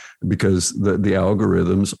just because the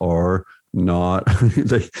algorithms are not,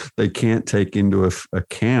 they can't take into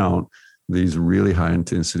account these really high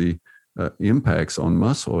intensity impacts on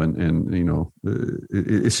muscle, and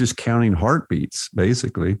it's just counting heartbeats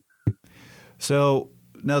basically. So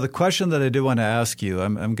now the question that I do want to ask you,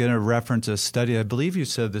 I'm going to reference a study. I believe you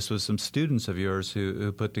said this was some students of yours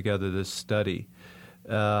who put together this study.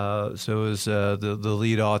 So it was the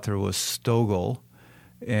lead author was Stogel,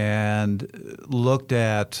 and looked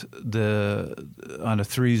at on a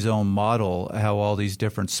 3-zone model how all these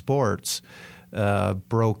different sports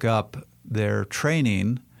broke up their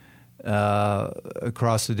training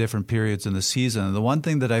across the different periods in the season. And the one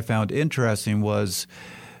thing that I found interesting was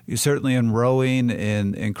certainly in rowing,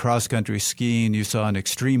 in cross-country skiing, you saw an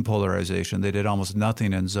extreme polarization. They did almost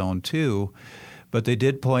nothing in zone 2, but they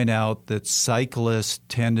did point out that cyclists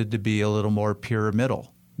tended to be a little more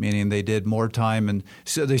pyramidal, meaning they did more time, and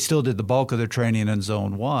so they still did the bulk of their training in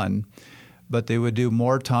zone 1, but they would do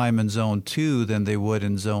more time in zone 2 than they would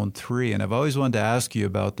in zone 3. And I've always wanted to ask you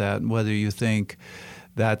about that and whether you think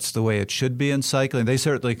that's the way it should be in cycling. They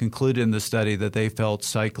certainly concluded in the study that they felt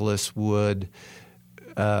cyclists would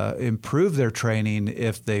improve their training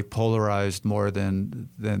if they polarized more than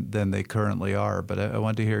they currently are. But I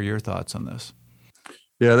want to hear your thoughts on this.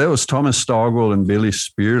 Yeah, that was Thomas Stogel and Billy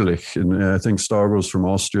Spierlich, and I think Stogel's from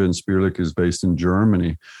Austria and Spierlich is based in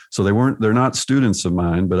Germany. So they're not students of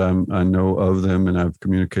mine, but I know of them and I've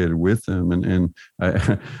communicated with them, and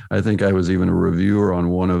I think I was even a reviewer on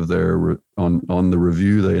one of their on the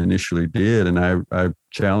review they initially did, and I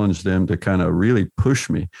challenged them to kind of really push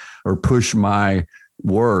me or push my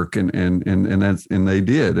work, and they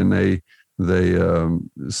did, and they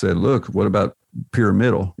said, look, what about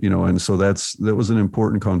pyramidal, and so that was an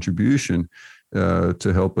important contribution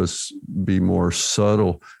to help us be more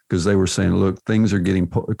subtle, because they were saying, look, things are getting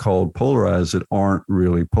called polarized that aren't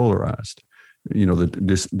really polarized.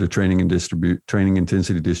 The training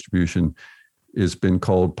intensity distribution has been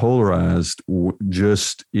called polarized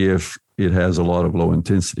just if it has a lot of low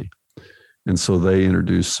intensity. And so they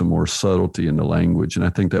introduced some more subtlety in the language. And I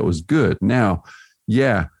think that was good. Now,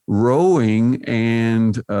 yeah, rowing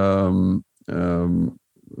and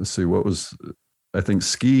let's see, I think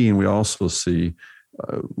skiing, we also see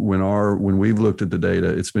when we've looked at the data,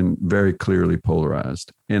 it's been very clearly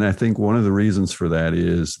polarized. And I think one of the reasons for that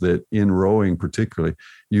is that in rowing particularly,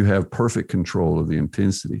 you have perfect control of the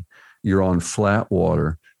intensity. You're on flat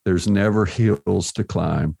water. There's never hills to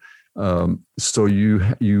climb. So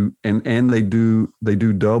they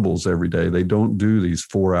do doubles every day. They don't do these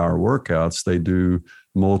 4-hour workouts. They do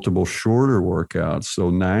multiple shorter workouts. So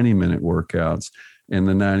 90-minute workouts, and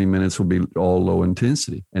the 90 minutes will be all low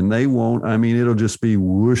intensity, and it'll just be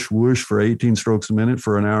whoosh, whoosh for 18 strokes a minute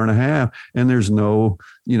for an hour and a half. And there's no,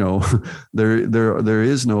 there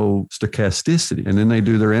is no stochasticity. And then they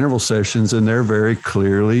do their interval sessions, and they're very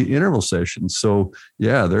clearly interval sessions. So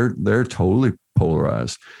yeah, they're totally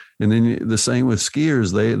polarized. And then the same with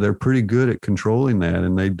skiers, they're pretty good at controlling that,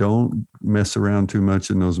 and they don't mess around too much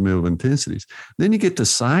in those middle intensities. Then you get to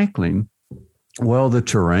cycling. Well, the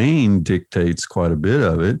terrain dictates quite a bit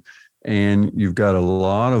of it, and you've got a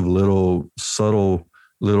lot of subtle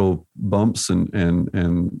little bumps, and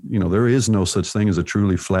there is no such thing as a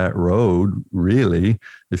truly flat road, really,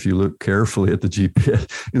 if you look carefully at the GPS.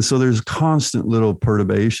 And so there's constant little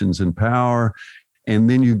perturbations in power, and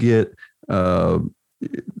then you get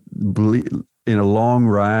in a long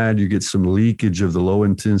ride, you get some leakage of the low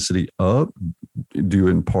intensity up, due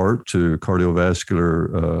in part to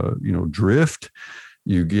cardiovascular, drift.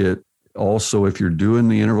 You get also, if you're doing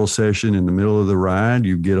the interval session in the middle of the ride,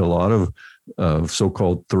 you get a lot of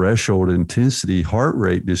so-called threshold intensity heart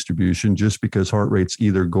rate distribution, just because heart rate's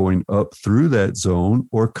either going up through that zone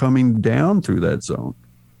or coming down through that zone.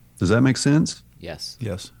 Does that make sense? Yes.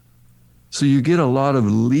 Yes. So you get a lot of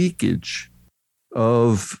leakage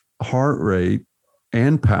of heart rate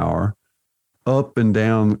and power up and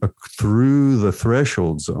down through the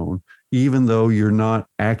threshold zone, even though you're not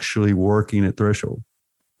actually working at threshold.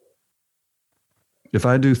 If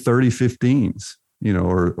I do 30-15s,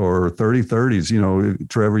 or 30-30s,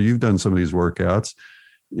 Trevor, you've done some of these workouts.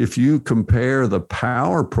 If you compare the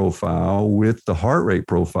power profile with the heart rate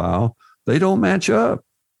profile, they don't match up,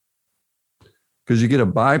 because you get a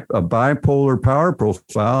bipolar power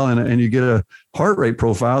profile and you get a heart rate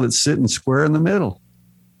profile that's sitting square in the middle.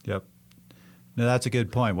 Yep. No, that's a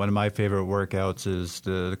good point. One of my favorite workouts is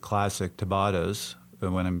the classic Tabatas.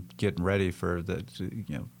 When I'm getting ready for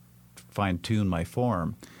fine tune my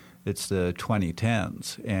form, it's the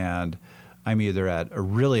 2010s, and I'm either at a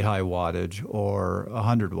really high wattage or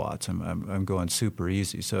 100 watts. I'm going super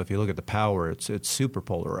easy. So if you look at the power, it's super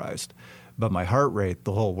polarized. But my heart rate,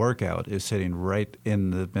 the whole workout, is sitting right in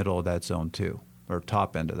the middle of that zone 2, or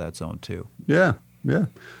top end of that zone 2. Yeah.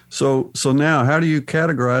 So now, how do you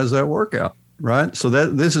categorize that workout, right? So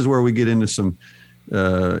this is where we get into some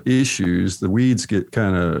issues. The weeds get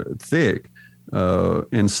kind of thick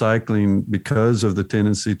in cycling, because of the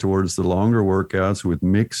tendency towards the longer workouts with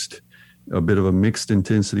a bit of a mixed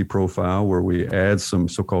intensity profile, where we add some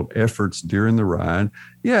so-called efforts during the ride.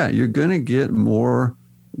 Yeah, you're going to get more.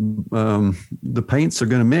 The paints are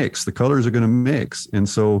going to mix, the colors are going to mix. And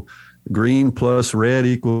so green plus red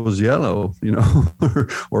equals yellow,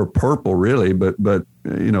 or purple really, but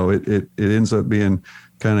it ends up being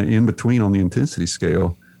kind of in between on the intensity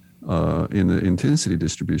scale, in the intensity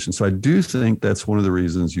distribution. So I do think that's one of the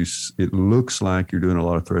reasons it looks like you're doing a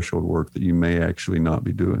lot of threshold work that you may actually not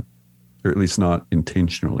be doing, or at least not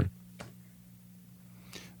intentionally.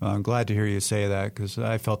 Well, I'm glad to hear you say that, because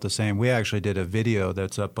I felt the same. We actually did a video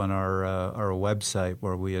that's up on our website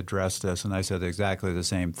where we addressed this, and I said exactly the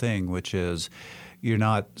same thing, which is you're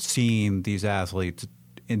not seeing these athletes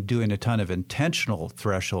doing a ton of intentional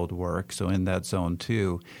threshold work. So in that zone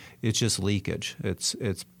 2, it's just leakage. It's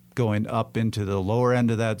going up into the lower end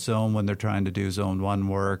of that zone when they're trying to do zone 1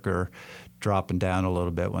 work, or dropping down a little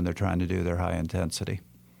bit when they're trying to do their high intensity.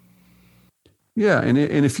 Yeah, and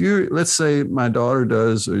if let's say my daughter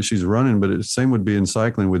does, or she's running, but the same would be in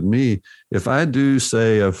cycling with me. If I do,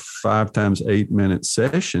 say, a 5 times 8 minute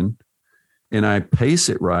session, and I pace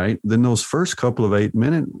it right, then those first couple of 8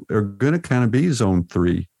 minutes are going to kind of be zone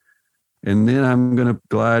 3, and then I'm going to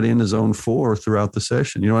glide into zone 4 throughout the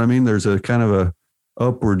session. You know what I mean? There's a kind of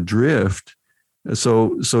upward drift.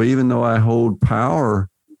 So even though I hold power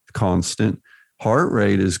constant, heart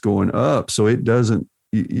rate is going up. So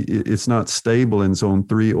it's not stable in zone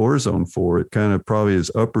 3 or zone 4. It kind of probably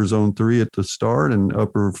is upper zone 3 at the start and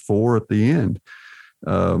upper 4 at the end.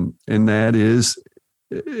 And that is,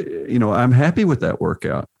 I'm happy with that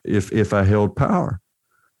workout if I held power,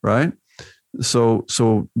 right? So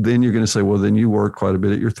then you're going to say, well, then you worked quite a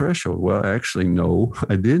bit at your threshold. Well, actually, no,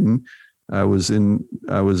 I didn't. I was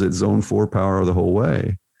at zone 4 power the whole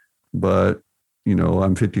way, but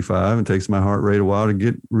I'm 55 and it takes my heart rate a while to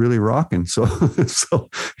get really rocking. So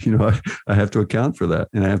I have to account for that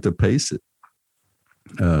and I have to pace it.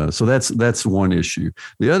 So that's one issue.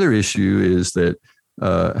 The other issue is that,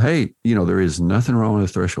 hey, there is nothing wrong with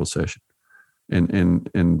a threshold session. And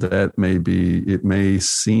that it may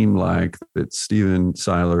seem like that Steven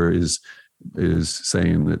Seiler is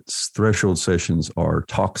saying that threshold sessions are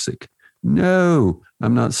toxic. No,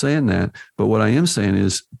 I'm not saying that. But what I am saying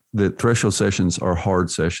is that threshold sessions are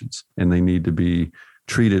hard sessions and they need to be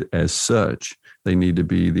treated as such.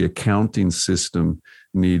 The accounting system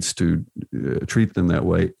needs to treat them that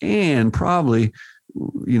way. And probably,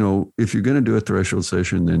 if you're going to do a threshold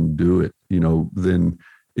session, then do it, then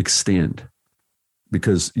extend.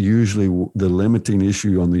 Because usually the limiting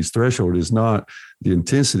issue on these threshold is not the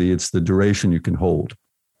intensity, it's the duration you can hold.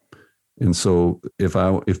 And so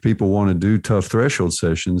if people want to do tough threshold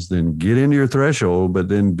sessions, then get into your threshold, but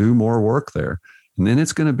then do more work there. And then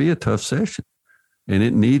it's going to be a tough session. And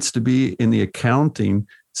it needs to be in the accounting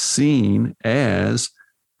seen as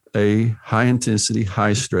a high intensity,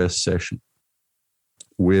 high stress session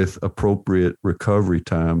with appropriate recovery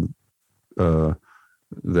time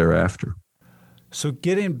thereafter. So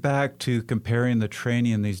getting back to comparing the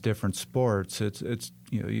training in these different sports, it's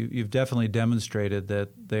you've definitely demonstrated that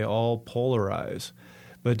they all polarize.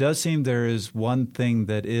 But it does seem there is one thing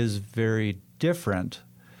that is very different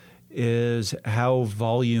is how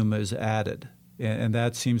volume is added. And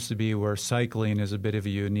that seems to be where cycling is a bit of a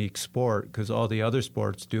unique sport because all the other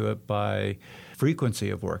sports do it by frequency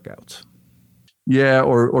of workouts. Yeah,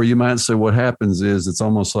 or you might say what happens is it's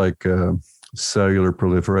almost like cellular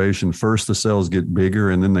proliferation. First, the cells get bigger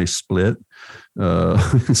and then they split.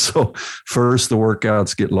 So first the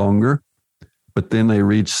workouts get longer, but then they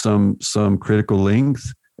reach some critical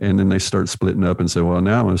length and then they start splitting up and say, well,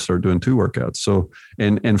 now I'm going to start doing 2 workouts. So,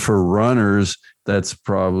 and for runners, that's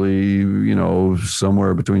probably,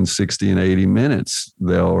 somewhere between 60 and 80 minutes.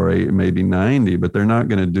 Or maybe 90, but they're not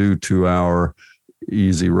going to do 2-hour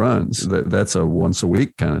easy runs. That's a once a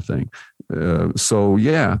week kind of thing. So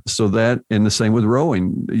that, and the same with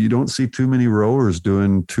rowing. You don't see too many rowers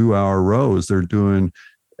doing 2-hour rows. They're doing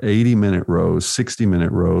 80-minute rows,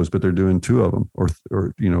 60-minute rows, but they're doing 2 of them or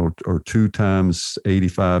 2 times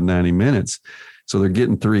 85, 90 minutes. So they're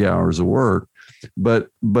getting 3 hours of work. But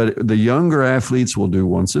the younger athletes will do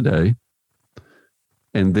once a day.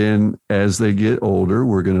 And then as they get older,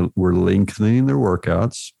 we're lengthening their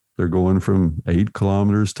workouts. They're going from 8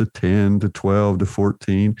 kilometers to 10 to 12 to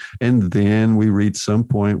 14. And then we reach some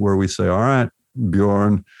point where we say, all right,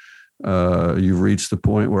 Bjorn, you've reached the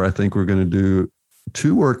point where I think we're going to do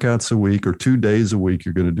 2 workouts a week or 2 days a week.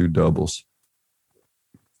 You're going to do doubles.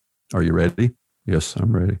 Are you ready? Yes,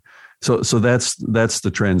 I'm ready. So that's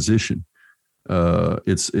the transition.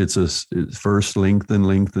 It's first lengthen,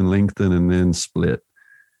 and then split.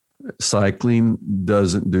 Cycling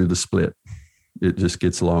doesn't do the split. It just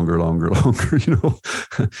gets longer.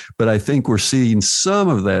 But I think we're seeing some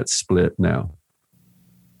of that split now.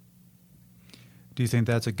 Do you think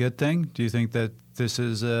that's a good thing? Do you think that this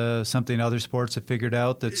is something other sports have figured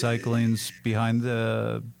out that cycling's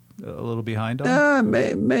a little behind on?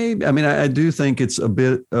 Maybe. I mean, I do think it's a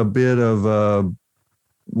bit of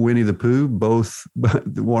Winnie the Pooh, both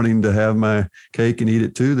wanting to have my cake and eat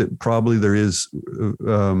it too, that probably there is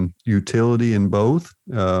utility in both.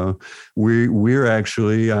 We're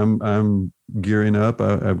actually, I'm gearing up.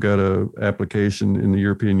 I've got a application in the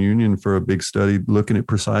European Union for a big study looking at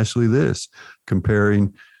precisely this,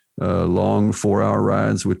 comparing long 4-hour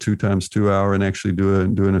rides with 2 times 2 hour and actually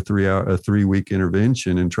doing a 3-week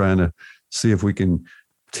intervention and trying to see if we can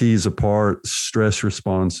tease apart stress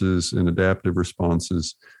responses and adaptive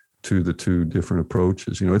responses to the 2 different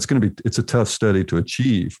approaches. It's a tough study to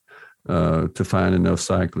achieve, to find enough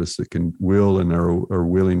cyclists that will and are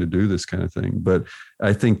willing to do this kind of thing. But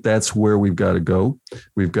I think that's where we've got to go.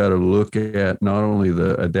 We've got to look at not only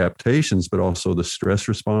the adaptations, but also the stress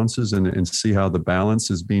responses and see how the balance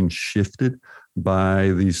is being shifted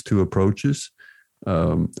by these 2 approaches.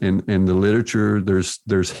 In the literature,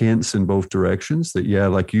 there's hints in both directions that, yeah,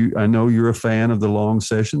 like I know you're a fan of the long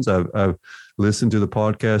sessions. I've listened to the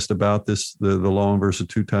podcast about this, the long versus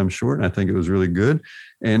 2 times short, and I think it was really good.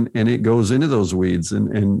 And it goes into those weeds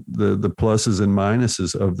and the pluses and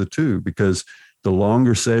minuses of the two, because the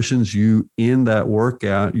longer sessions, in that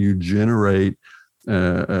workout, you generate,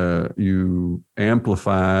 you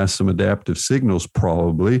amplify some adaptive signals,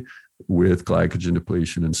 probably with glycogen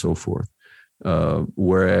depletion and so forth.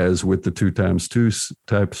 Whereas with the 2 times 2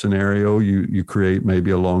 type scenario, you create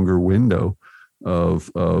maybe a longer window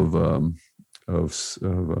of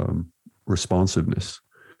responsiveness.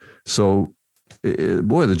 So,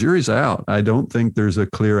 boy, the jury's out. I don't think there's a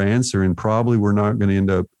clear answer, and probably we're not going to end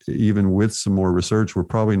up, even with some more research, we're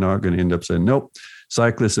probably not going to end up saying, nope,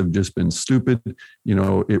 cyclists have just been stupid.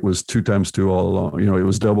 It was 2 times 2 all along. It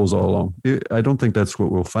was doubles all along. I don't think that's what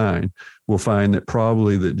we'll find. We'll find that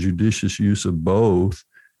probably that judicious use of both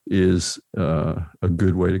is a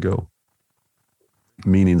good way to go.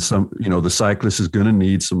 Meaning the cyclist is going to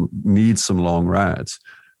need some long rides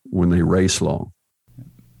when they race long.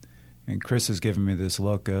 And Chris has given me this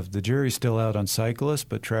look of the jury's still out on cyclists,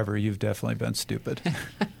 but Trevor, you've definitely been stupid.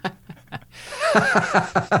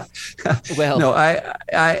 Well, no,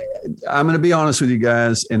 I'm going to be honest with you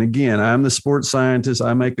guys. And again, I'm the sports scientist.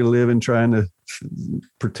 I make a living trying to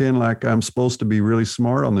pretend like I'm supposed to be really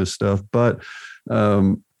smart on this stuff. But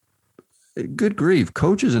good grief,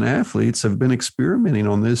 coaches and athletes have been experimenting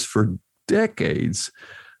on this for decades.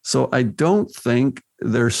 So I don't think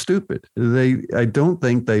they're stupid. I don't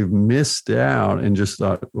think they've missed out and just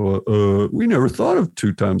thought, well, we never thought of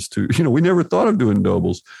 2 times 2. We never thought of doing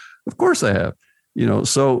doubles. Of course they have.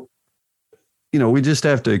 So we just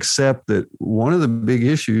have to accept that one of the big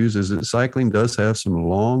issues is that cycling does have some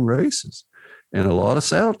long races and a lot of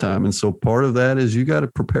saddle time. And so part of that is you got to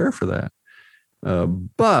prepare for that.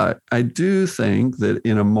 But I do think that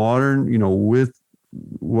in a modern, with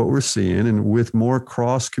what we're seeing and with more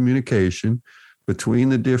cross communication between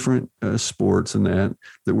the different sports and that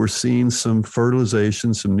we're seeing some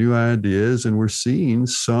fertilization, some new ideas, and we're seeing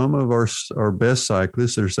some of our best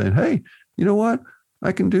cyclists that are saying, hey, you know what?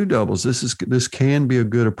 I can do doubles. This can be a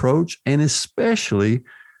good approach. And especially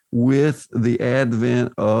with the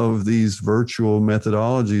advent of these virtual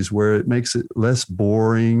methodologies where it makes it less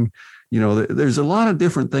boring. There's a lot of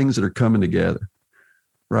different things that are coming together,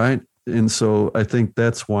 right? And so I think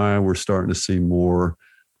that's why we're starting to see more,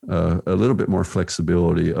 a little bit more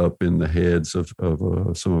flexibility up in the heads of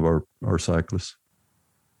some of our cyclists.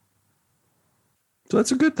 So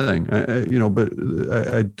that's a good thing, but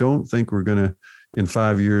I don't think we're going to, in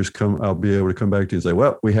 5 years, I'll be able to come back to you and say,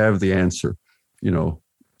 well, we have the answer.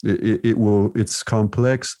 It's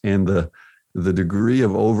complex, and the degree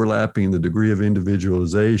of overlapping, the degree of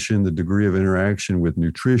individualization, the degree of interaction with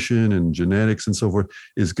nutrition and genetics and so forth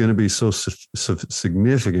is going to be so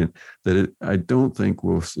significant that I don't think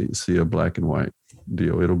we'll see a black and white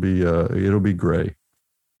deal. It'll be gray.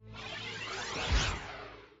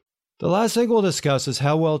 The last thing we'll discuss is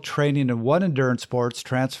how well training in one endurance sports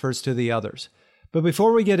transfers to the others. But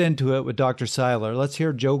before we get into it with Dr. Seiler, let's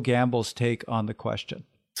hear Joe Gamble's take on the question.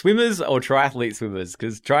 Swimmers or triathlete swimmers?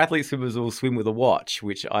 Because triathlete swimmers will swim with a watch,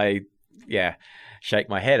 which I, shake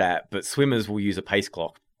my head at. But swimmers will use a pace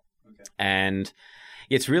clock. Okay. And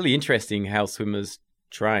it's really interesting how swimmers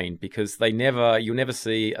train, because you'll never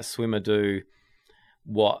see a swimmer do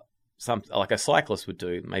what like a cyclist would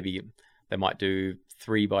do. Maybe they might do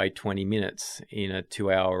 3 by 20 minutes in a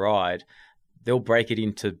 2-hour ride. They'll break it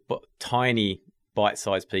into tiny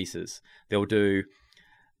bite-sized pieces. They'll do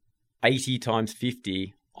 80 times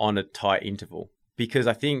 50 on a tight interval, because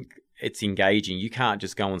I think it's engaging. You can't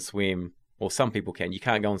just go and swim, or some people can. You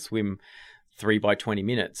can't go and swim 3 by 20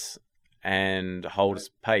 minutes and hold a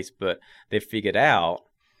pace, but they've figured out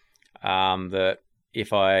that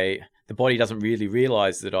the body doesn't really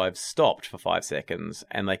realize that I've stopped for 5 seconds,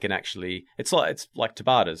 and they can actually, it's like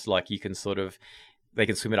Tabatas, like they can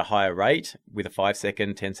swim at a higher rate with a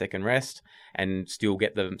 5-second, 10-second rest and still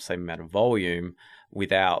get the same amount of volume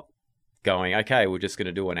without going, okay, we're just going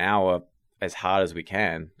to do an hour as hard as we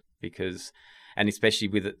can, and especially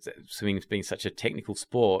with swimming being such a technical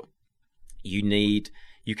sport, you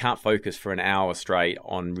can't focus for an hour straight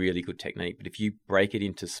on really good technique. But if you break it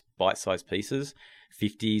into bite-sized pieces,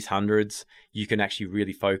 50s, 100s, you can actually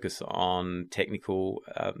really focus on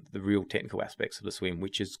the real technical aspects of the swim,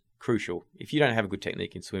 which is crucial. If you don't have a good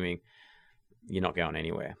technique in swimming, you're not going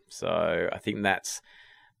anywhere. So I think that's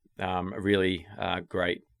a really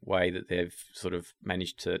great way that they've sort of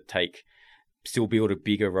managed to still build a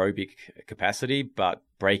big aerobic capacity, but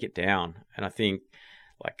break it down. And I think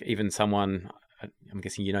like even someone I'm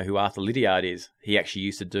guessing you know who Arthur Lydiard is. He actually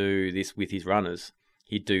used to do this with his runners.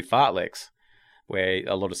 He'd do fartleks, where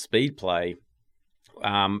a lot of speed play.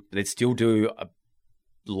 They'd still do a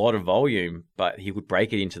lot of volume, but he would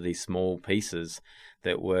break it into these small pieces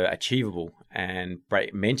that were achievable and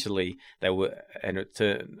mentally they were, and it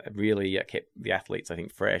really kept the athletes, I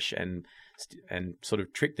think, fresh and sort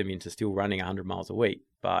of tricked them into still running 100 miles a week,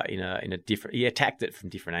 but in a different. He attacked it from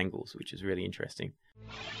different angles, which is really interesting.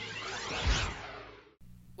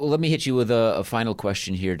 Well, let me hit you with a final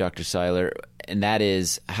question here, Dr. Seiler, and that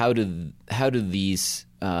is how do these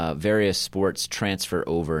various sports transfer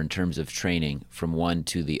over in terms of training from one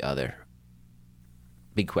to the other?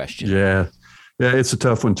 Big question. Yeah, it's a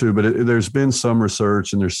tough one too. But there's been some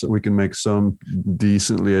research, and we can make some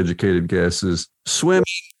decently educated guesses. Swimming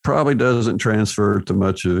probably doesn't transfer to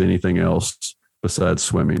much of anything else besides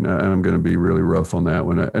swimming. I'm going to be really rough on that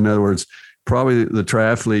one. In other words, probably the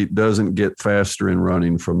triathlete doesn't get faster in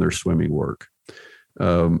running from their swimming work.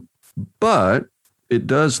 But it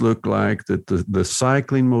does look like that the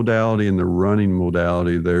cycling modality and the running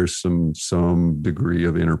modality, there's some degree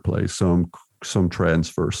of interplay, some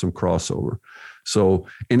transfer, some crossover. So,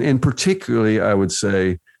 and particularly, I would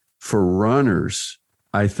say for runners,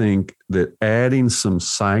 I think that adding some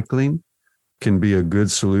cycling can be a good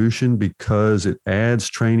solution because it adds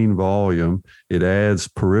training volume, it adds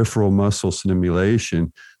peripheral muscle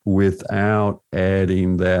stimulation without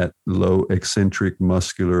adding that low eccentric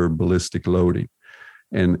muscular ballistic loading.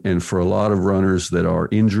 And for a lot of runners that are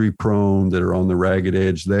injury prone, that are on the ragged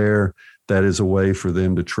edge there, that is a way for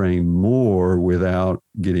them to train more without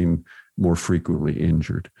getting more frequently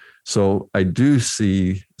injured. So I do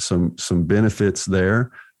see some benefits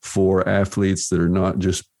there for athletes that are not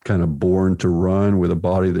just kind of born to run with a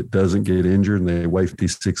body that doesn't get injured and they weigh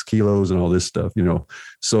 56 kilos and all this stuff,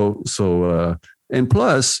 So and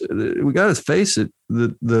plus, we got to face it,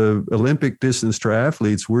 the Olympic distance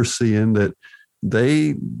triathletes, we're seeing that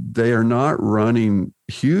they are not running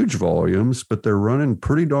huge volumes, but they're running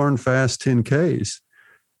pretty darn fast 10Ks,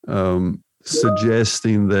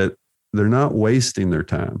 suggesting that they're not wasting their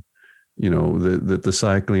time. That the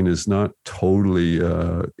cycling is not totally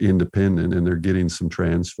independent and they're getting some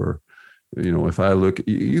transfer. If I look,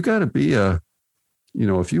 you got to be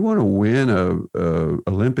if you want to win a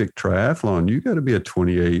Olympic triathlon, you got to be a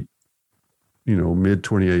 28, mid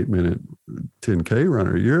 28 minute 10K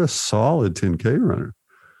runner. You're a solid 10K runner.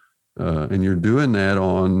 And you're doing that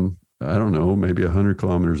on, I don't know, maybe 100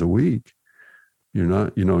 kilometers a week. You're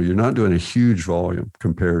not doing a huge volume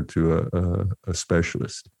compared to a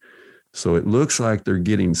specialist. So it looks like they're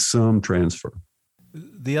getting some transfer.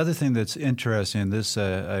 The other thing that's interesting, this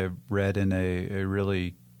I read in a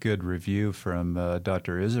really good review from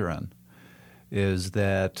Dr. Iseran, is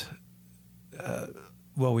that,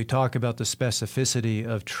 we talk about the specificity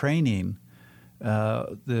of training,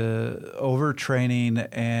 the overtraining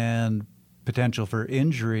and potential for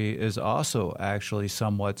injury is also actually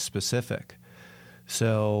somewhat specific.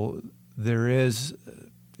 So there is...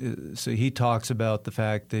 So he talks about the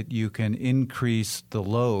fact that you can increase the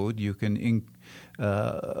load,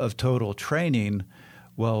 of total training,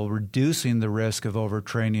 while reducing the risk of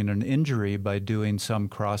overtraining and injury by doing some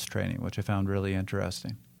cross training, which I found really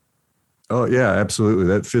interesting. Oh yeah, absolutely.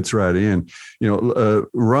 That fits right in.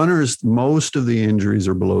 Runners, most of the injuries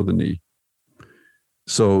are below the knee.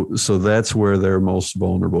 So that's where they're most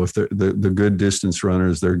vulnerable. If they're the good distance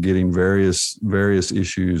runners, they're getting various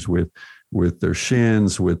issues with their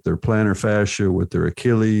shins, with their plantar fascia, with their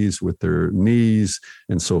Achilles, with their knees,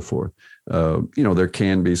 and so forth. There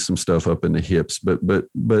can be some stuff up in the hips, but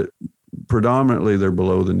predominantly they're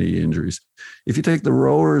below the knee injuries. If you take the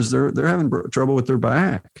rowers, they're having trouble with their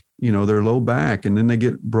back, their low back, and then they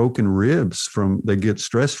get broken ribs they get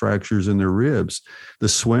stress fractures in their ribs. The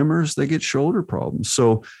swimmers, they get shoulder problems.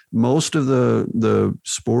 So most of the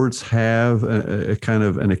sports have a kind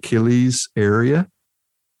of an Achilles area,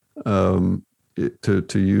 to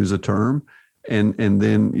use a term, and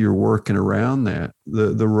then you're working around that.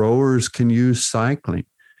 The rowers can use cycling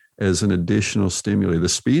as an additional stimuli. The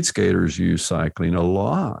speed skaters use cycling a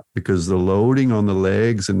lot because the loading on the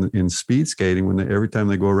legs in speed skating, every time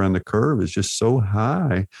they go around the curve, is just so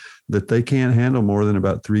high that they can't handle more than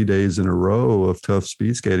about 3 days in a row of tough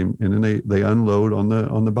speed skating, and then they unload on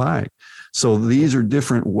the bike. So these are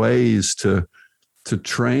different ways to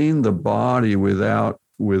train the body without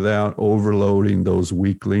overloading those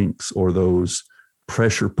weak links or those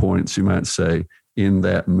pressure points, you might say, in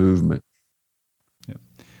that movement. Yeah.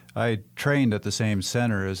 I trained at the same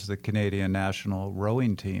center as the Canadian national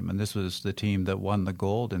rowing team, and this was the team that won the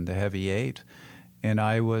gold in the heavy 8. And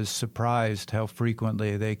I was surprised how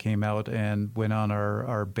frequently they came out and went on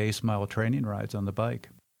our base mile training rides on the bike.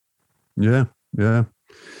 Yeah.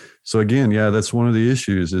 So again, that's one of the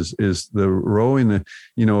issues is the rowing.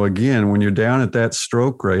 Again, when you're down at that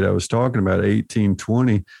stroke rate I was talking about, 18,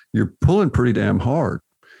 20, you're pulling pretty damn hard.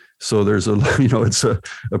 So there's it's a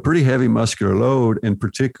pretty heavy muscular load, and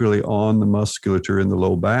particularly on the musculature in the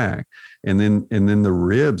low back. And then the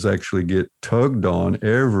ribs actually get tugged on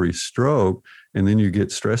every stroke. And then you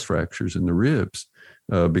get stress fractures in the ribs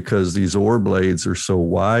because these oar blades are so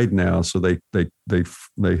wide now. So they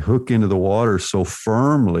hook into the water so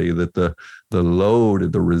firmly that the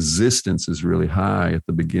load, the resistance is really high at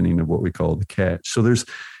the beginning of what we call the catch. So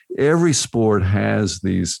every sport has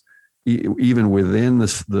these, even within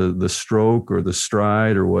the stroke or the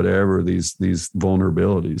stride or whatever, these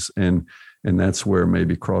vulnerabilities. And that's where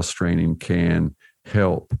maybe cross training can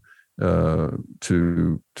help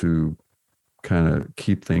to kind of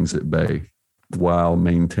keep things at bay while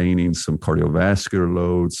maintaining some cardiovascular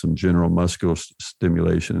load, some general muscular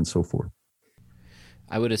stimulation, and so forth.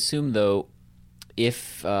 I would assume, though,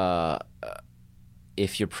 if your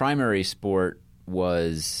primary sport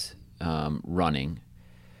was running,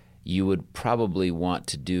 you would probably want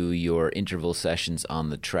to do your interval sessions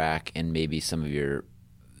on the track, and maybe some of your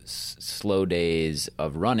slow days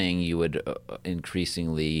of running you would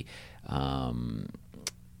increasingly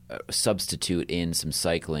substitute in some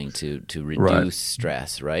cycling to reduce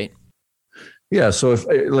stress, right? Yeah. So if,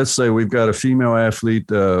 let's say we've got a female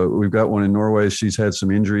athlete, we've got one in Norway. She's had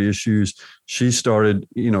some injury issues. She started,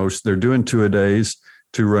 they're doing 2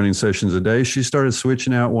 running sessions a day. She started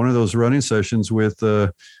switching out one of those running sessions with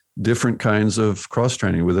different kinds of cross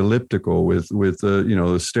training, with elliptical, with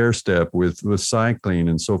the stair step, with cycling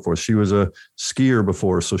and so forth. She was a skier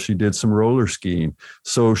before, so she did some roller skiing.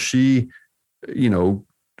 So she,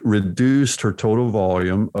 reduced her total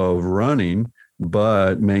volume of running,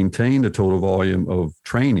 but maintained a total volume of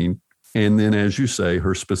training. And then, as you say,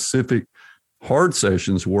 her specific hard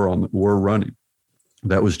sessions were running.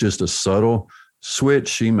 That was just a subtle switch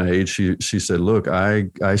she made. She said, look, I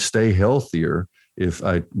stay healthier if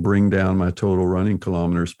I bring down my total running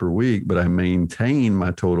kilometers per week, but I maintain my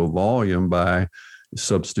total volume by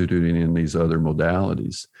substituting in these other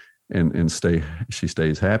modalities. And she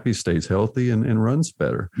stays happy, stays healthy, and runs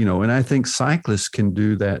better. And I think cyclists can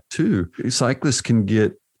do that too. Cyclists can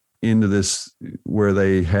get into this where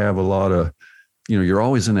they have a lot of, you're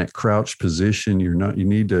always in that crouched position. You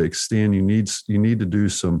need to extend. You need to do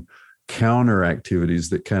some counter activities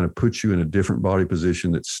that kind of put you in a different body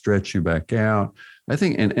position that stretch you back out. I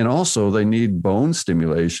think, and also they need bone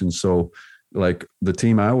stimulation. So, like the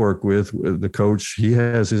team I work with, the coach, he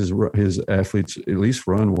has his athletes at least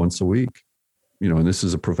run once a week, and this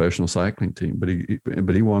is a professional cycling team, but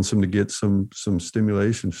he wants them to get some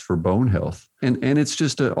stimulations for bone health. And it's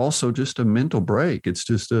just also a mental break. It's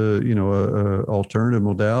just a alternative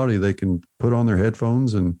modality. They can put on their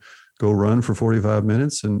headphones and go run for 45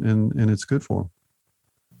 minutes and it's good for them.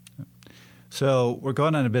 So we're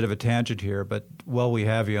going on a bit of a tangent here, but while we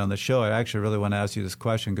have you on the show, I actually really want to ask you this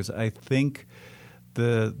question, because I think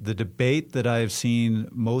the debate that I've seen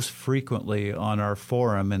most frequently on our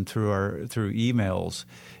forum and through emails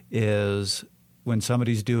is when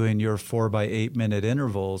somebody's doing your 4x8 minute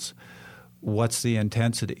intervals, what's the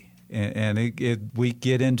intensity? And we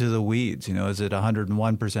get into the weeds. Is it 101%,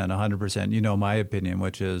 100%? My opinion,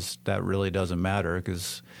 which is that really doesn't matter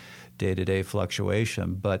because day-to-day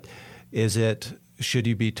fluctuation. But should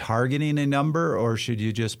you be targeting a number, or should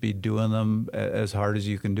you just be doing them as hard as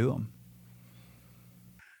you can do them?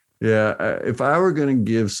 Yeah, if I were going to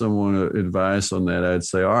give someone advice on that, I'd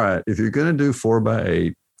say, all right, if you're going to do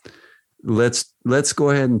 4x8, let's go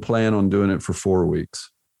ahead and plan on doing it for 4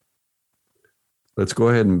 weeks. Let's go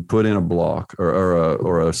ahead and put in a block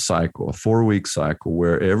or a cycle, a 4-week cycle,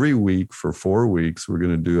 where every week for 4 weeks, we're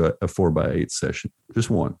going to do a 4x8 session, just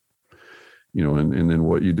one. And then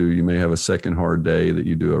what you do, you may have a second hard day that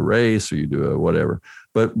you do a race or you do a whatever,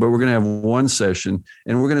 but we're going to have one session,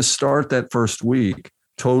 and we're going to start that first week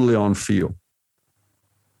totally on feel.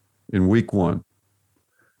 In week 1,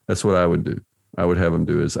 that's what I would do. I would have them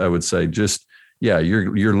do is I would say,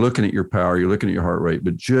 you're looking at your power, you're looking at your heart rate,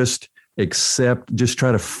 but just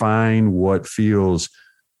try to find what feels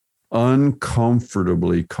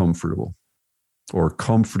uncomfortably comfortable. Or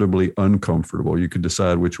comfortably uncomfortable. You could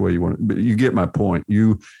decide which way you want it, but you get my point.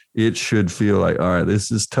 It should feel like, all right,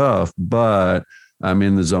 this is tough, but I'm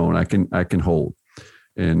in the zone. I can hold.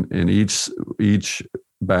 And each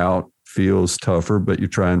bout feels tougher, but you're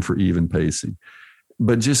trying for even pacing.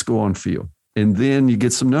 But just go on feel. And then you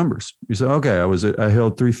get some numbers. You say, okay, I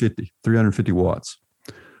held 350 watts.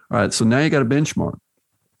 All right, so now you got a benchmark.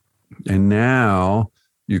 And now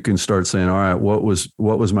you can start saying, all right, what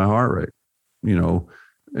was my heart rate?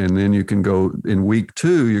 And then you can go in week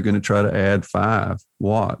 2, you're going to try to add 5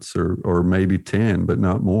 watts or maybe 10, but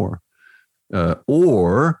not more.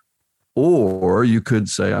 Or you could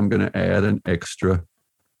say, I'm going to add an extra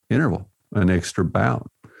interval, an extra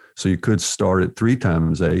bout. So you could start at 3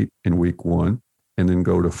 times 8 in week 1 and then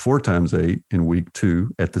go to 4 times 8 in week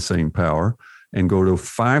 2 at the same power and go to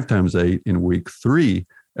 5 times 8 in week 3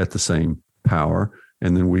 at the same power.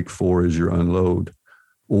 And then week 4 is your unload.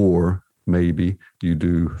 Or maybe you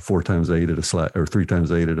do 4 times 8 or 3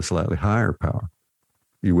 times 8 at a slightly higher power.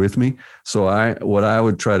 You with me? So what I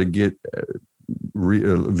would try to get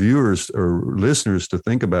viewers or listeners to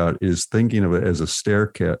think about is thinking of it as a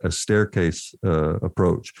staircase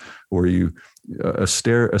approach, where a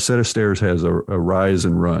set of stairs has a rise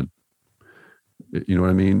and run. You know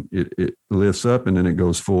what I mean? It lifts up and then it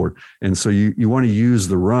goes forward. And so you want to use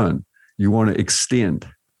the run. You want to extend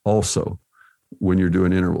also when you're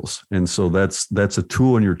doing intervals. And so that's a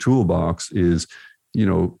tool in your toolbox is,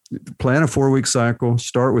 plan a 4-week cycle,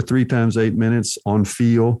 start with 3 times 8 minutes on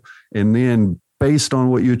feel, and then based on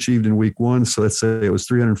what you achieved in week 1, so let's say it was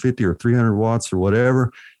 350 or 300 watts or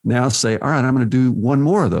whatever, now say, all right, I'm going to do 1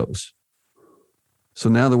 more of those. So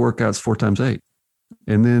now the workout's 4 times 8.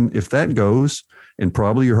 And then if that goes, and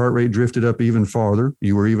probably your heart rate drifted up even farther,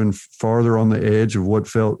 you were even farther on the edge of what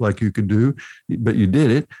felt like you could do, but you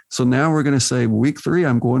did it. So now we're going to say week 3,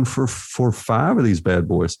 I'm going for 5 of these bad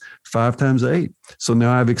boys, 5 times 8. So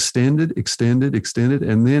now I've extended.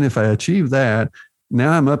 And then if I achieve that,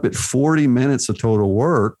 now I'm up at 40 minutes of total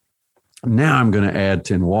work. Now I'm going to add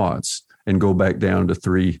 10 watts and go back down to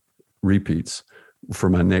 3 repeats for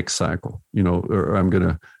my next cycle, or I'm going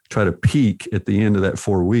to try to peak at the end of that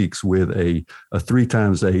 4 weeks with a 3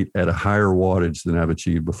 times 8 at a higher wattage than I've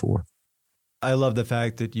achieved before. I love the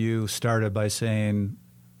fact that you started by saying,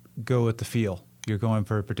 go with the feel. You're going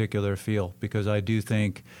for a particular feel, because I do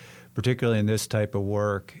think, particularly in this type of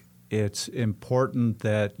work, it's important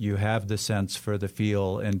that you have the sense for the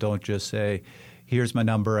feel and don't just say, here's my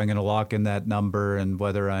number, I'm going to lock in that number, and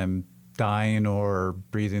whether I'm dying or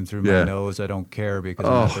breathing through my nose, I don't care because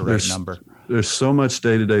I have the right number. There's so much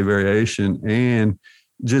day-to-day variation, and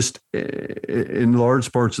just in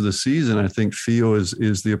large parts of the season, I think feel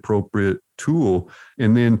is the appropriate tool.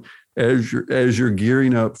 And then as you're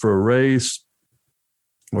gearing up for a race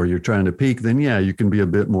or you're trying to peak, then you can be a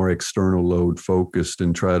bit more external load focused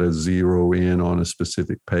and try to zero in on a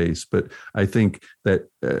specific pace. But I think that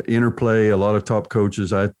interplay, a lot of top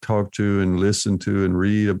coaches I talk to and listen to and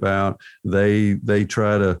read about, they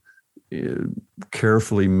try to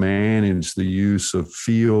carefully manage the use of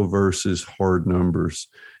feel versus hard numbers.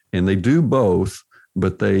 And they do both,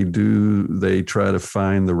 but they try to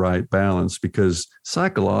find the right balance, because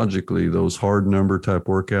psychologically, those hard number type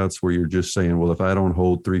workouts where you're just saying, well, if I don't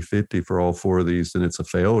hold 350 for all 4 of these, then it's a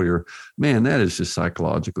failure. Man, that is just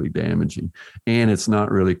psychologically damaging. And it's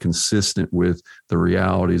not really consistent with the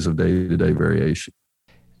realities of day-to-day variation.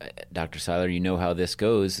 Dr. Seiler, you know how this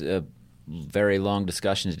goes. Very long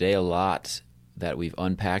discussion today, a lot that we've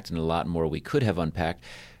unpacked and a lot more we could have unpacked.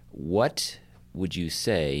 What would you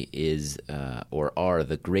say is or are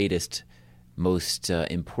the greatest, most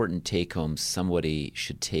important take-homes somebody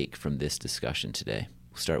should take from this discussion today?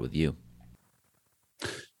 We'll start with you.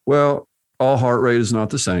 Well, all heart rate is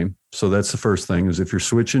not the same. So that's the first thing, is if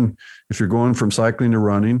you're going from cycling to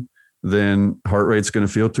running, then heart rate's going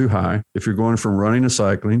to feel too high. If you're going from running to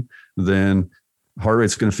cycling, then heart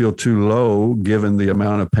rate's going to feel too low given the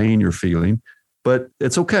amount of pain you're feeling. But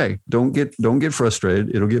it's okay. Don't get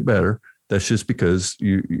frustrated. It'll get better. That's just because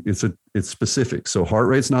it's specific. So heart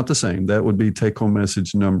rate's not the same. That would be take-home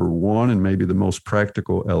message number 1 and maybe the most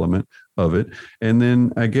practical element of it. And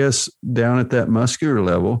then I guess down at that muscular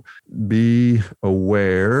level, be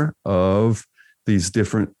aware of these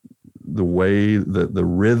the way that the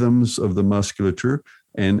rhythms of the musculature,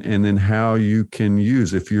 and then how you can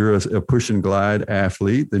use, if you're a push and glide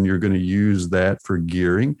athlete, then you're going to use that for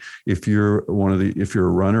gearing. If you're a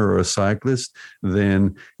runner or a cyclist,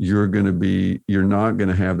 then you're not going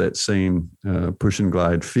to have that same push and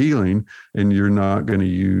glide feeling, and you're not going to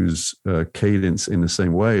use cadence in the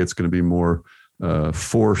same way. It's going to be more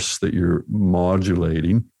force that you're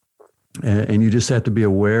modulating. And you just have to be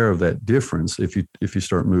aware of that difference if you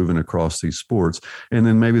start moving across these sports. And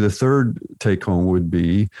then maybe the third take home would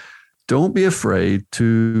be, don't be afraid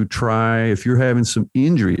to try, if you're having some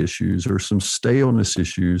injury issues or some staleness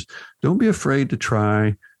issues, don't be afraid to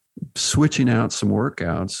try switching out some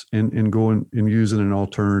workouts and going and using an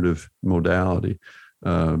alternative modality,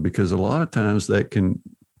 because a lot of times that can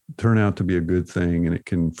turn out to be a good thing, and it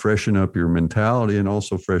can freshen up your mentality and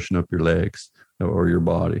also freshen up your legs or your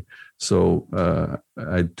body. So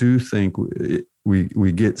I do think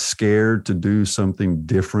we get scared to do something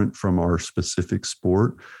different from our specific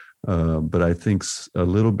sport. But I think a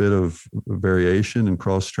little bit of variation and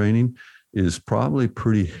cross training is probably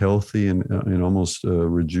pretty healthy and almost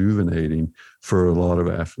rejuvenating for a lot of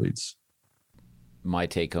athletes. My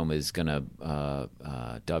take home is going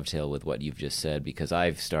to dovetail with what you've just said, because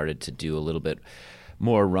I've started to do a little bit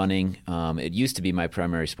more running. It used to be my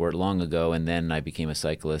primary sport long ago, and then I became a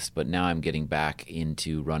cyclist, but now I'm getting back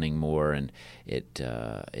into running more, and it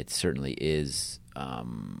certainly is,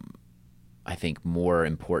 I think, more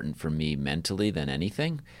important for me mentally than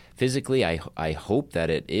anything. Physically, I hope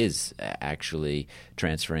that it is actually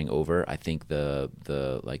transferring over. I think the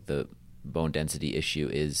bone density issue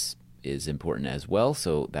is important as well,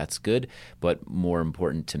 so that's good. But more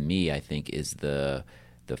important to me, I think, is the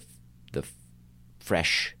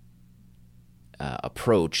fresh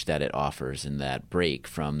approach that it offers and that break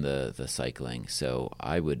from the cycling. So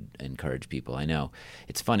I would encourage people. I know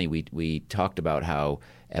it's funny, we talked about how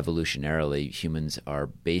evolutionarily humans are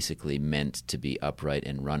basically meant to be upright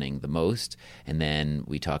and running the most, and then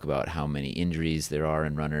we talk about how many injuries there are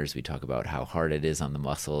in runners. We talk about how hard it is on the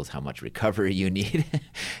muscles, how much recovery you need.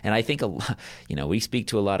 And I think we speak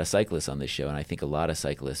to a lot of cyclists on this show, and I think a lot of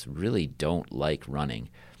cyclists really don't like running.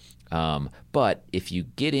 But if you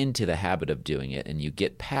get into the habit of doing it and you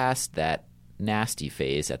get past that nasty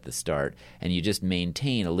phase at the start and you just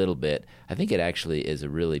maintain a little bit, I think it actually is a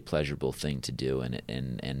really pleasurable thing to do,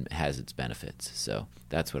 and has its benefits. So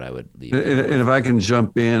that's what I would leave. And if I can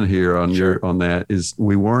jump in here on on that, is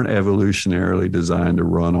we weren't evolutionarily designed to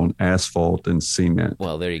run on asphalt and cement.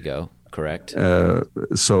 Well, there you go. Correct. So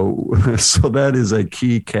that is a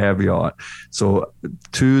key caveat. So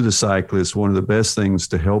to the cyclists, one of the best things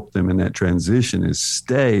to help them in that transition is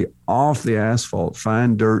stay off the asphalt,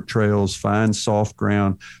 find dirt trails, find soft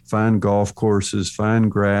ground, find golf courses,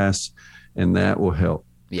 find grass, and that will help.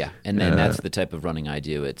 Yeah, and then that's the type of running I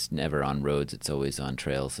do. It's never on roads. It's always on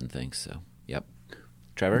trails and things. So, yep.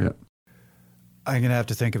 Trevor? Yep. I'm going to have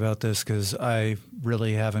to think about this because I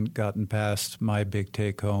really haven't gotten past my big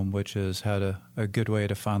take home, which is how a good way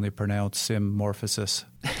to finally pronounce symmorphosis.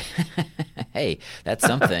 Hey, that's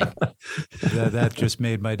something. that just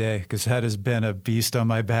made my day, because that has been a beast on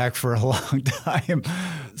my back for a long time.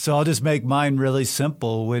 So I'll just make mine really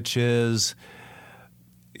simple, which is,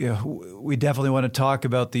 we definitely want to talk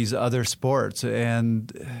about these other sports,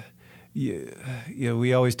 and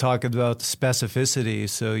we always talk about specificity,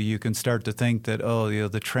 so you can start to think that,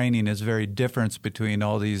 the training is very different between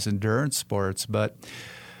all these endurance sports. But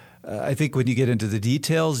I think when you get into the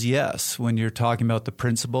details, yes, when you're talking about the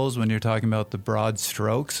principles, when you're talking about the broad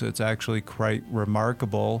strokes, it's actually quite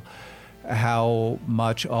remarkable how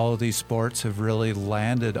much all of these sports have really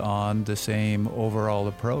landed on the same overall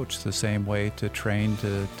approach, the same way to train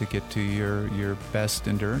to get to your best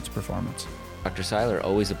endurance performance. Dr. Seiler,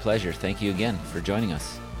 always a pleasure. Thank you again for joining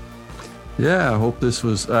us. Yeah, I hope this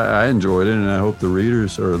was, I enjoyed it, and I hope the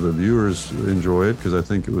readers or the viewers enjoy it, because I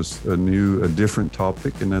think it was a different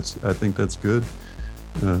topic, and I think that's good.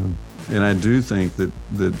 And I do think that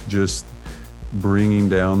just bringing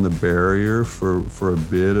down the barrier for a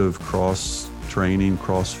bit of cross training,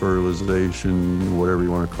 cross fertilization, whatever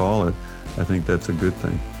you want to call it, I think that's a good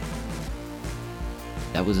thing.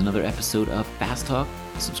 That was another episode of Fast Talk.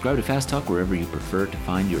 Subscribe to Fast Talk wherever you prefer to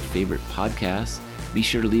find your favorite podcasts. Be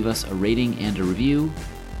sure to leave us a rating and a review.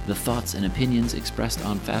 The thoughts and opinions expressed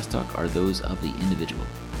on Fast Talk are those of the individual.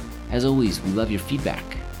 As always, we love your feedback.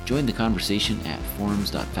 Join the conversation at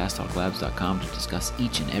forums.fasttalklabs.com to discuss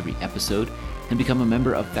each and every episode, and become a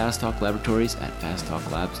member of Fast Talk Laboratories at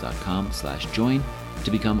fasttalklabs.com/join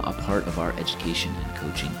to become a part of our education and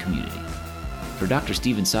coaching community. For Dr.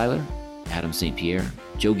 Steven Seiler, Adam St. Pierre,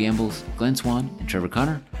 Joe Gambles, Glenn Swan, and Trevor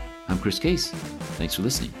Connor, I'm Chris Case. Thanks for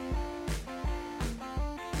listening.